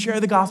and we'd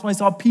share the gospel. I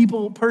saw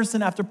people,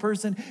 person after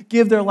person,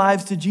 give their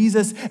lives to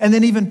Jesus. And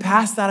then even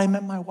past that, I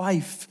met my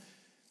wife.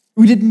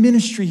 We did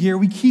ministry here.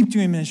 We keep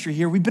doing ministry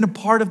here. We've been a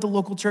part of the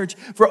local church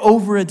for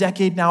over a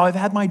decade now. I've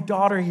had my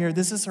daughter here.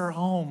 This is her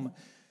home.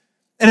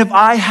 And if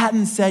I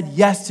hadn't said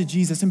yes to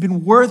Jesus and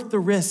been worth the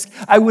risk,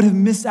 I would have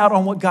missed out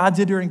on what God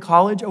did during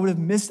college. I would have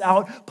missed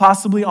out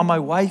possibly on my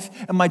wife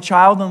and my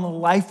child and the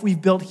life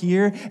we've built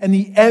here and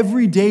the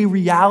everyday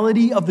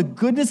reality of the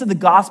goodness of the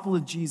gospel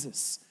of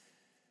Jesus.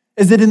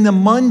 Is that in the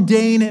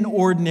mundane and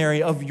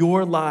ordinary of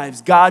your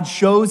lives, God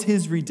shows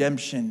his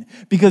redemption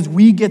because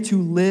we get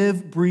to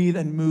live, breathe,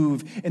 and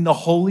move in the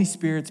Holy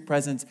Spirit's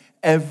presence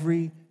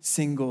every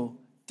single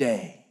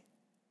day.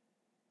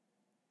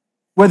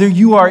 Whether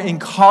you are in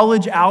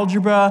college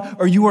algebra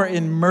or you are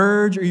in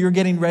Merge or you're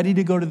getting ready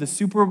to go to the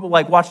Super Bowl,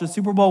 watch the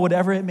Super Bowl,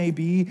 whatever it may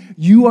be,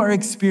 you are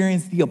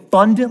experiencing the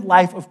abundant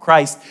life of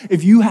Christ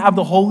if you have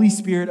the Holy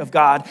Spirit of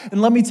God.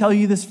 And let me tell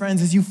you this,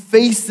 friends, as you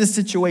face this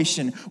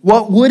situation,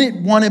 what would it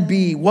want to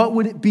be? What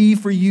would it be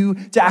for you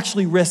to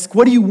actually risk?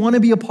 What do you want to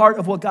be a part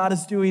of what God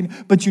is doing,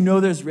 but you know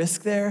there's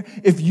risk there?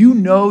 If you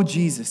know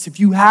Jesus, if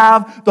you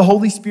have the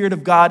Holy Spirit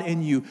of God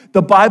in you,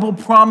 the Bible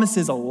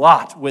promises a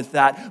lot with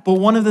that. But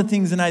one of the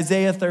things in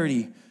Isaiah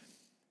 30,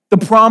 the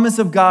promise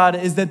of God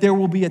is that there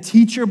will be a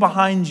teacher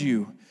behind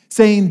you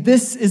saying,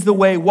 this is the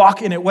way,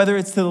 walk in it, whether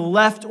it's to the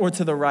left or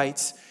to the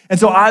right. And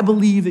so I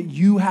believe that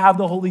you have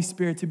the Holy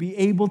Spirit to be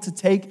able to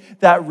take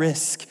that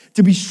risk,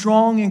 to be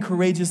strong and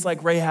courageous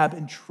like Rahab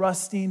and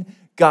trusting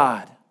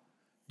God.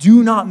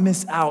 Do not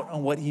miss out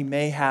on what he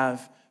may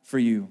have for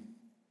you.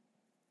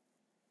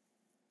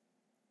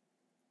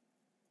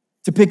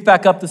 To pick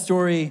back up the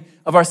story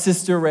of our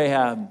sister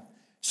Rahab,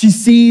 she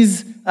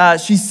sees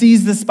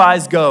the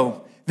spies go.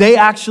 They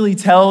actually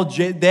tell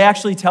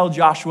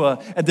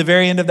Joshua at the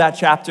very end of that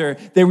chapter,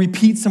 they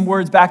repeat some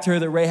words back to her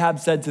that Rahab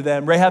said to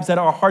them. Rahab said,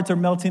 our hearts are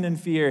melting in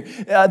fear.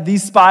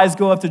 These spies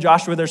go up to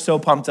Joshua, they're so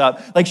pumped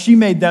up. Like she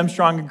made them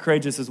strong and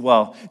courageous as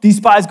well. These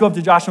spies go up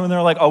to Joshua and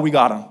they're like, oh, we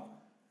got them.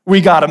 We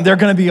got them. They're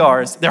going to be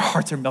ours. Their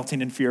hearts are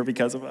melting in fear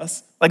because of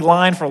us. Like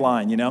line for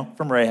line,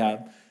 from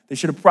Rahab. They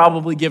should have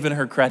probably given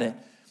her credit.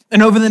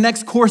 And over the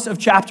next course of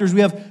chapters,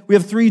 we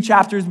have 3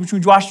 chapters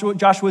between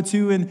Joshua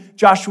 2 and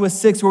Joshua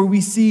 6, where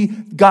we see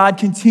God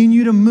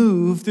continue to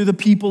move through the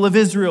people of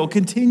Israel,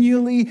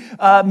 continually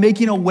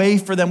making a way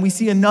for them. We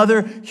see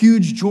another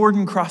huge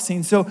Jordan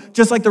crossing. So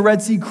just like the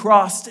Red Sea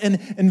crossed and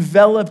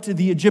enveloped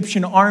the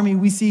Egyptian army,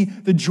 we see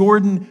the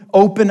Jordan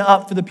open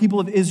up for the people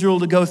of Israel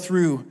to go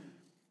through.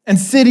 And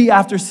city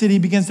after city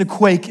begins to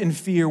quake in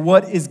fear.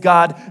 What is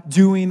God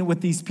doing with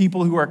these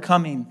people who are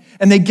coming?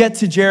 And they get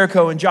to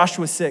Jericho in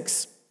Joshua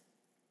 6.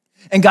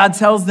 And God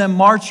tells them,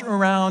 march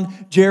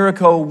around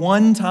Jericho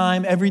 1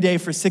 time every day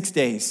for 6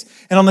 days.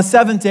 And on the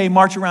 7th day,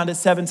 march around it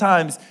 7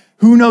 times.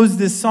 Who knows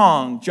this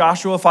song?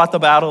 Joshua fought the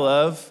battle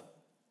of?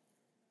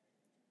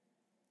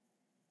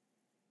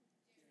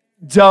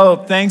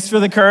 Dope. Thanks for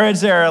the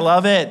courage there. I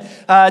love it.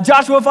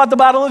 Joshua fought the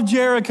battle of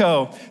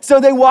Jericho. So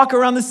they walk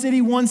around the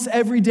city once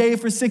every day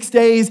for 6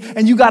 days.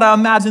 And you got to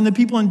imagine the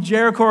people in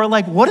Jericho are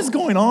like, what is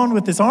going on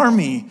with this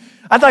army?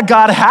 I thought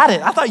God had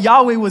it. I thought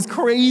Yahweh was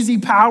crazy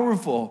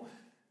powerful.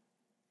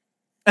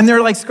 And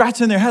they're like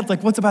scratching their heads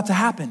like, what's about to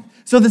happen?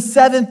 So the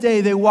 7th day,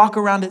 they walk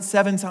around it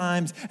 7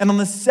 times. And on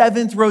the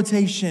 7th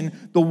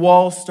rotation, the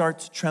walls start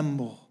to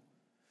tremble.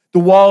 The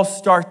walls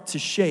start to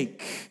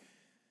shake.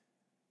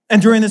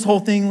 And during this whole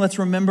thing, let's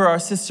remember our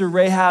sister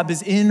Rahab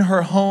is in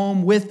her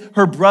home with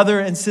her brother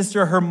and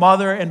sister, her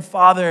mother and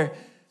father.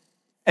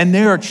 And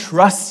they are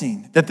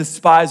trusting that the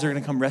spies are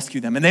going to come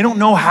rescue them. And they don't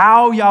know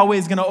how Yahweh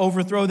is going to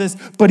overthrow this,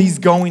 but he's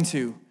going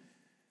to.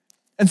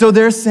 And so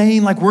they're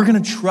saying, like, we're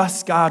going to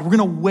trust God. We're going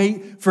to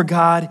wait for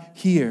God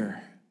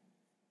here.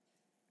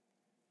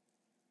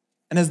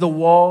 And as the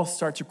walls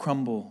start to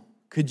crumble,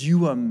 could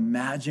you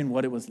imagine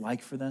what it was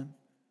like for them?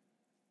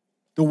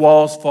 The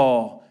walls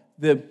fall.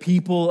 The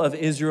people of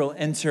Israel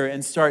enter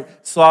and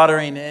start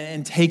slaughtering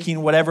and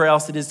taking whatever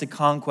else it is to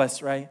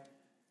conquest, right?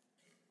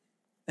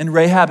 And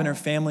Rahab and her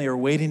family are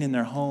waiting in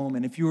their home.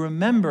 And if you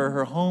remember,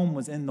 her home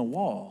was in the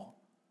wall.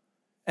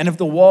 And if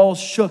the walls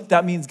shook,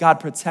 that means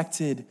God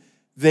protected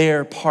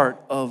their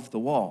part of the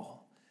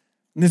wall.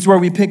 And this is where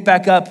we pick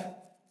back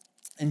up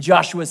in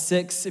Joshua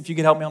 6. If you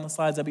could help me on the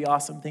slides, that'd be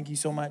awesome. Thank you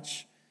so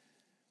much.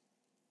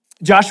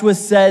 Joshua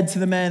said to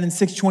the men in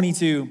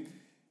 6:22,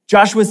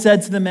 Joshua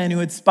said to the men who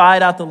had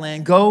spied out the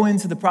land, go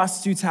into the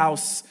prostitute's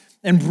house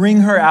and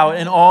bring her out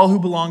and all who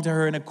belong to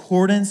her in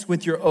accordance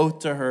with your oath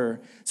to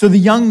her. So the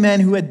young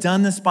men who had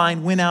done the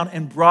spying went out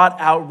and brought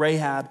out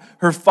Rahab,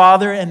 her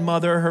father and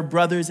mother, her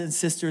brothers and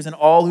sisters, and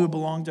all who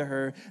belonged to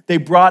her. They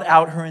brought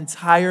out her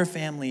entire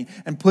family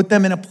and put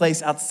them in a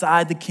place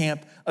outside the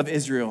camp of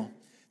Israel.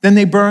 Then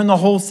they burned the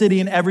whole city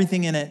and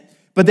everything in it.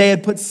 But they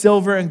had put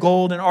silver and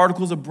gold and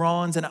articles of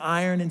bronze and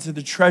iron into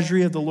the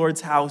treasury of the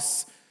Lord's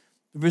house.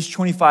 Verse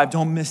 25,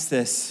 don't miss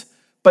this.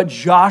 But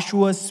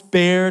Joshua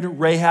spared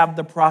Rahab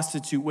the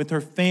prostitute with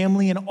her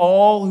family and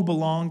all who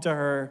belonged to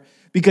her,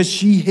 because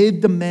she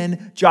hid the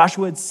men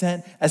Joshua had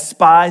sent as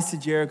spies to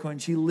Jericho,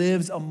 and she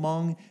lives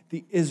among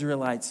the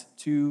Israelites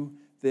to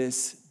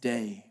this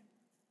day.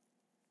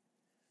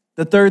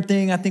 The third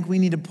thing I think we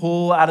need to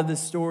pull out of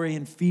this story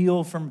and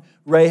feel from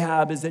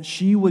Rahab is that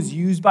she was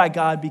used by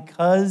God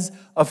because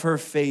of her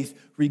faith,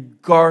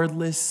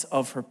 regardless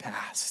of her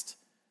past.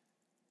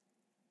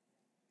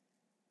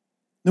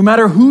 No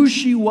matter who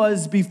she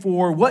was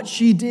before, what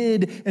she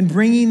did in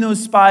bringing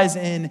those spies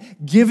in,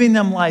 giving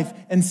them life,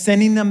 and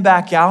sending them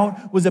back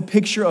out was a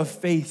picture of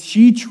faith.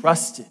 She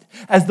trusted.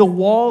 As the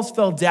walls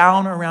fell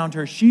down around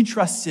her, she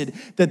trusted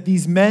that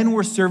these men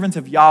were servants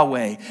of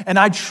Yahweh. And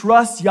I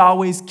trust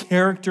Yahweh's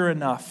character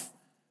enough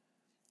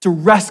to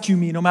rescue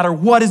me no matter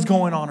what is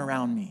going on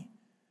around me.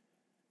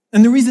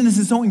 And the reason this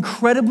is so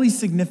incredibly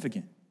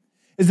significant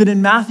is that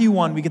in Matthew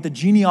 1, we get the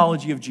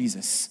genealogy of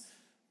Jesus.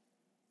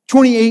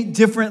 28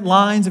 different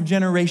lines of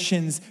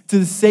generations to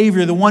the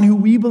Savior, the one who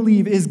we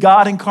believe is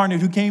God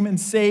incarnate, who came and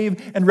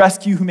saved and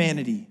rescued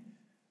humanity.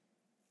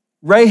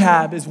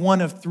 Rahab is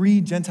one of 3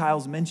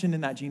 Gentiles mentioned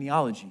in that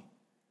genealogy.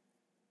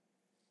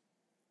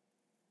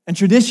 And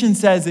tradition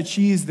says that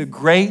she is the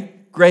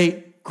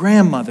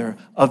great-great-grandmother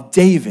of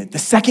David, the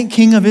second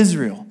king of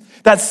Israel.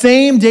 That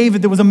same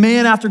David that was a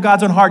man after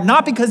God's own heart,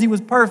 not because he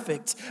was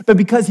perfect, but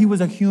because he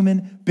was a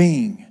human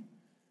being.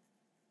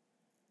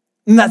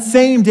 And that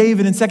same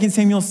David in 2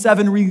 Samuel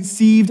 7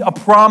 received a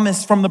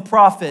promise from the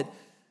prophet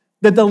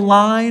that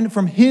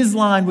from his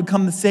line would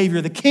come the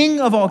Savior, the King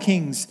of all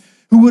kings,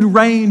 who would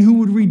reign, who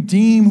would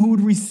redeem, who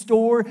would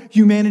restore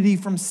humanity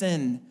from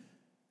sin.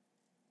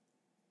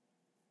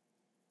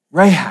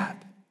 Rahab,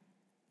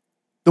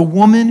 the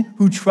woman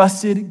who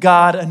trusted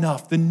God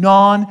enough, the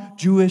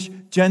non-Jewish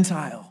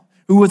Gentile,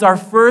 who was our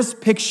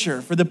first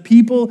picture for the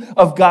people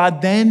of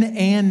God then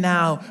and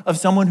now of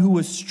someone who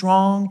was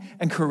strong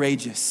and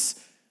courageous,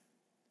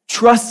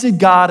 trusted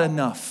God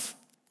enough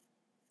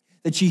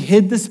that she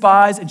hid the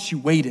spies and she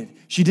waited.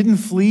 She didn't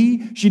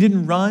flee. She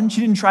didn't run.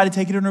 She didn't try to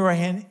take it into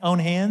her own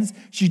hands.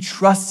 She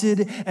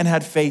trusted and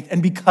had faith.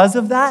 And because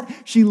of that,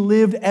 she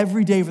lived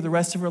every day for the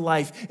rest of her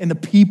life in the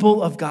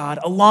people of God,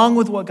 along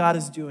with what God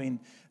is doing.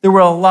 There were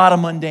a lot of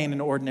mundane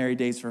and ordinary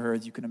days for her,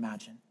 as you can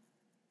imagine.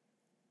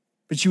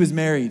 But she was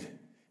married,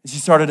 and she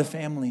started a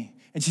family,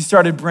 and she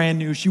started brand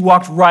new. She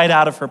walked right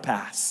out of her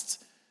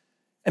past.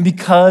 And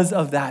because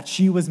of that,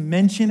 she was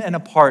mentioned and a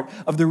part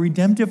of the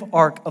redemptive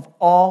arc of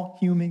all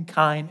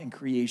humankind and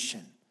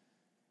creation.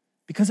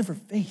 Because of her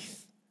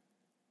faith.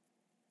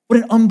 What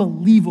an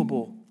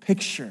unbelievable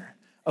picture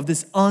of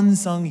this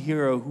unsung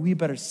hero who we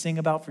better sing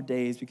about for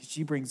days because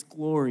she brings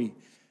glory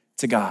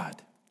to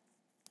God.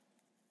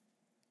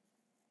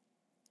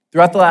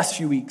 Throughout the last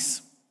few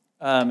weeks,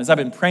 as I've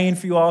been praying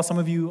for you all, some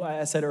of you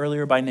I said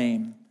earlier by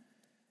name,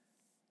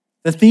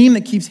 the theme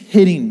that keeps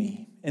hitting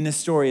me in this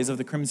story is of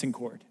the Crimson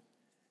Cord.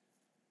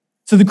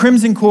 So the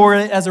Crimson Cord,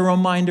 as a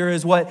reminder,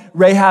 is what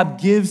Rahab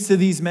gives to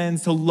these men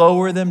to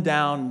lower them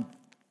down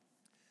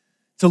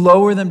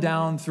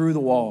through the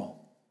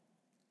wall.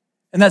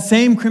 And that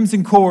same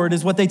crimson cord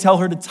is what they tell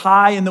her to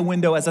tie in the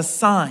window as a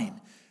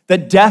sign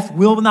that death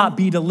will not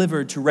be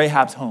delivered to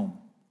Rahab's home.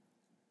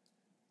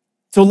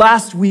 So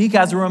last week,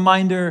 as a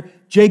reminder,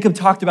 Jacob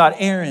talked about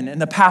Aaron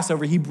and the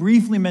Passover. He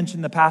briefly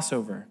mentioned the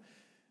Passover,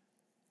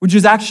 which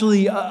is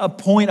actually a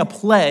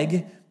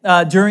plague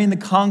during the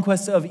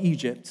conquest of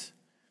Egypt,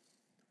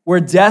 where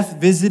death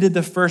visited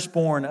the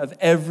firstborn of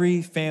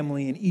every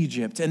family in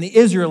Egypt. And the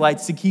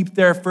Israelites, to keep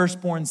their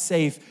firstborn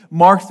safe,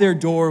 marked their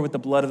door with the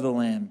blood of the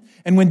lamb.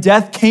 And when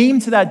death came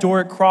to that door,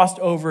 it crossed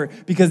over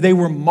because they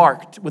were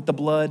marked with the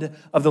blood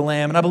of the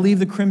lamb. And I believe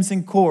the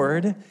crimson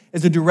cord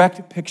is a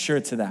direct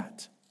picture to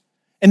that.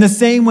 In the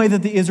same way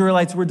that the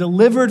Israelites were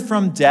delivered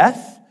from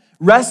death,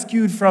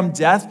 rescued from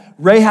death,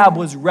 Rahab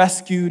was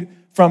rescued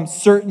from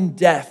certain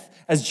death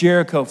as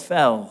Jericho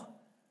fell.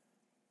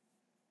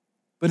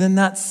 But in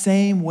that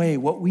same way,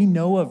 what we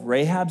know of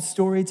Rahab's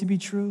story to be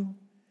true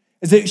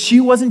is that she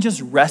wasn't just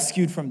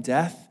rescued from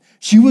death.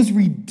 She was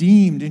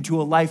redeemed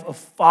into a life of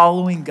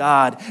following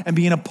God and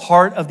being a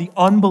part of the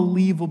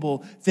unbelievable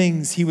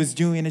things he was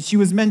doing. And she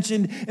was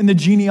mentioned in the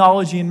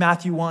genealogy in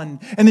Matthew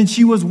 1. And then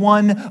she was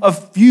one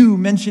of few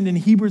mentioned in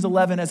Hebrews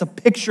 11 as a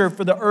picture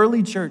for the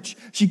early church.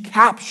 She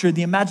captured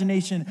the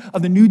imagination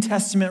of the New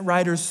Testament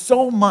writers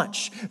so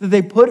much that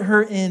they put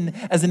her in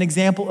as an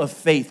example of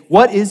faith.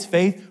 What is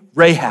faith?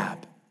 Rahab.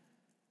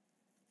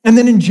 And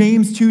then in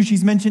James 2,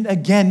 she's mentioned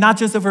again, not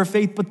just of her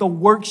faith, but the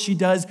work she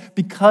does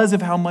because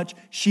of how much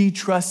she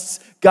trusts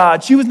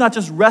God. She was not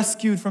just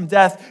rescued from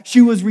death,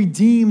 she was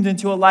redeemed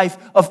into a life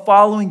of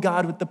following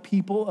God with the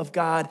people of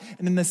God.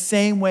 And in the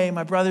same way,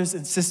 my brothers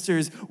and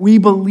sisters, we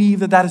believe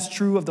that that is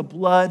true of the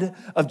blood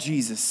of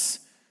Jesus.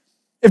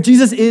 If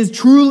Jesus is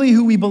truly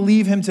who we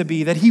believe him to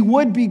be, that he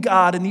would be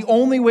God and the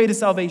only way to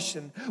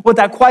salvation, what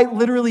that quite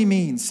literally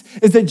means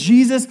is that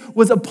Jesus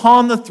was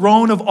upon the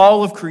throne of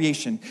all of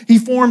creation. He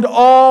formed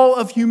all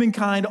of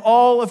humankind,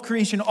 all of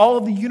creation, all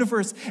of the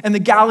universe and the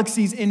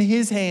galaxies in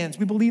his hands.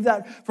 We believe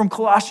that from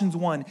Colossians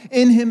 1.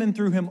 In him and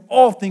through him,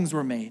 all things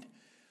were made.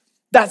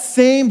 That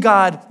same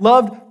God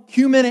loved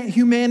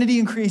humanity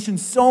and creation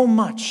so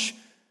much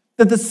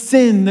that the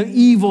sin, the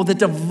evil that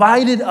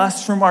divided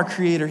us from our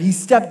Creator, he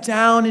stepped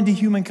down into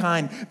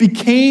humankind,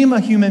 became a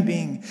human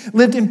being,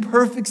 lived in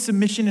perfect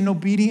submission and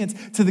obedience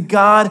to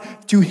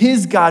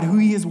his God, who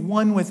he is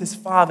one with, his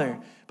Father,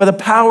 by the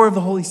power of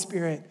the Holy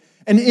Spirit.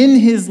 And in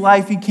his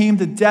life, he came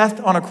to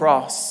death on a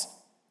cross.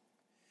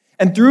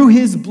 And through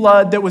his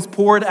blood that was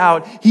poured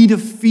out, he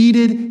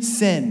defeated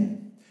sin.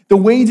 The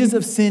wages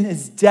of sin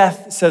is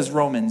death, says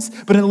Romans.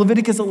 But in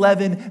Leviticus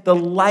 11, the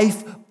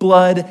life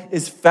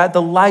is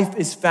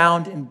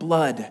found in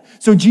blood.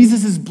 So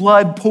Jesus'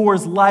 blood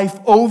pours life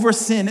over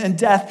sin and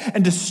death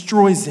and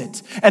destroys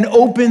it and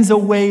opens a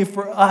way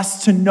for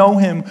us to know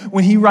him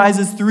when he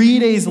rises 3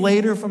 days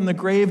later from the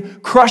grave,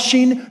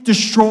 crushing,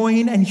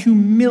 destroying, and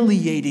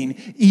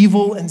humiliating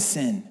evil and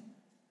sin.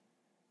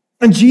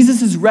 And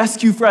Jesus'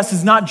 rescue for us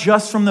is not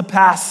just from the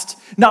past,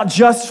 not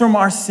just from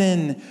our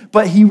sin,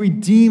 but he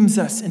redeems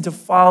us into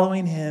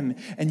following him.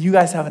 And you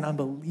guys have an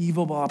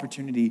unbelievable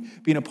opportunity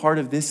being a part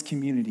of this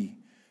community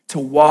to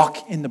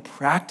walk in the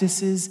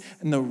practices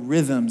and the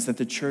rhythms that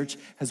the church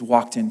has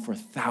walked in for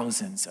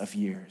thousands of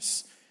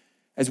years,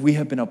 as we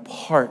have been a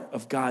part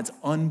of God's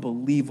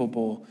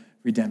unbelievable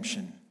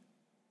redemption.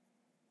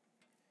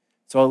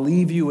 So I'll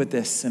leave you with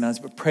this, and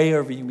as we pray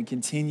over you, we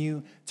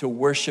continue to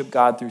worship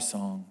God through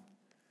song.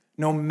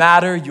 no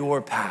matter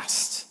your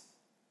past.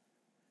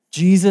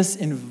 Jesus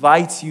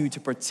invites you to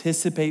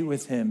participate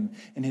with him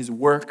in his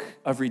work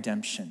of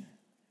redemption.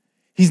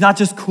 He's not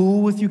just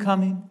cool with you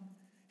coming.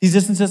 He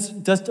just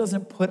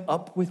doesn't put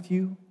up with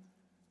you,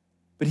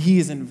 but he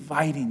is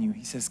inviting you.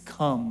 He says,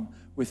 come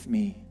with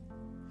me.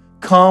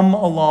 Come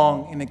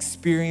along and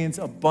experience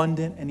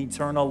abundant and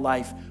eternal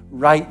life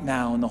right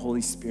now in the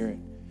Holy Spirit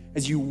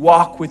as you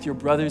walk with your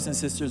brothers and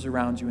sisters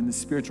around you in the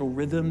spiritual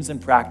rhythms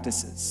and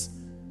practices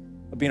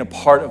of being a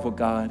part of what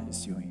God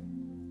is doing.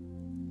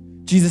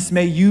 Jesus,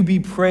 may you be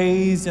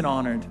praised and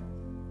honored.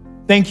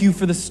 Thank you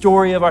for the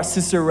story of our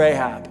sister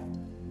Rahab.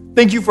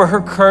 Thank you for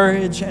her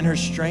courage and her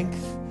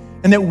strength,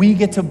 and that we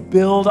get to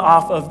build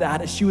off of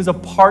that as she was a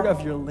part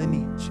of your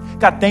lineage.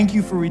 God, thank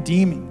you for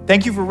redeeming.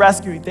 Thank you for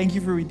rescuing. Thank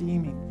you for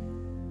redeeming.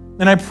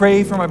 And I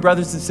pray for my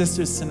brothers and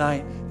sisters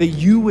tonight that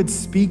you would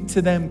speak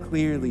to them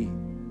clearly.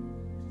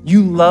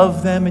 You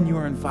love them and you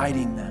are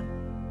inviting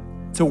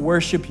them to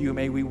worship you.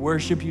 May we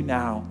worship you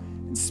now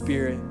in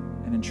spirit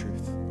and in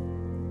truth.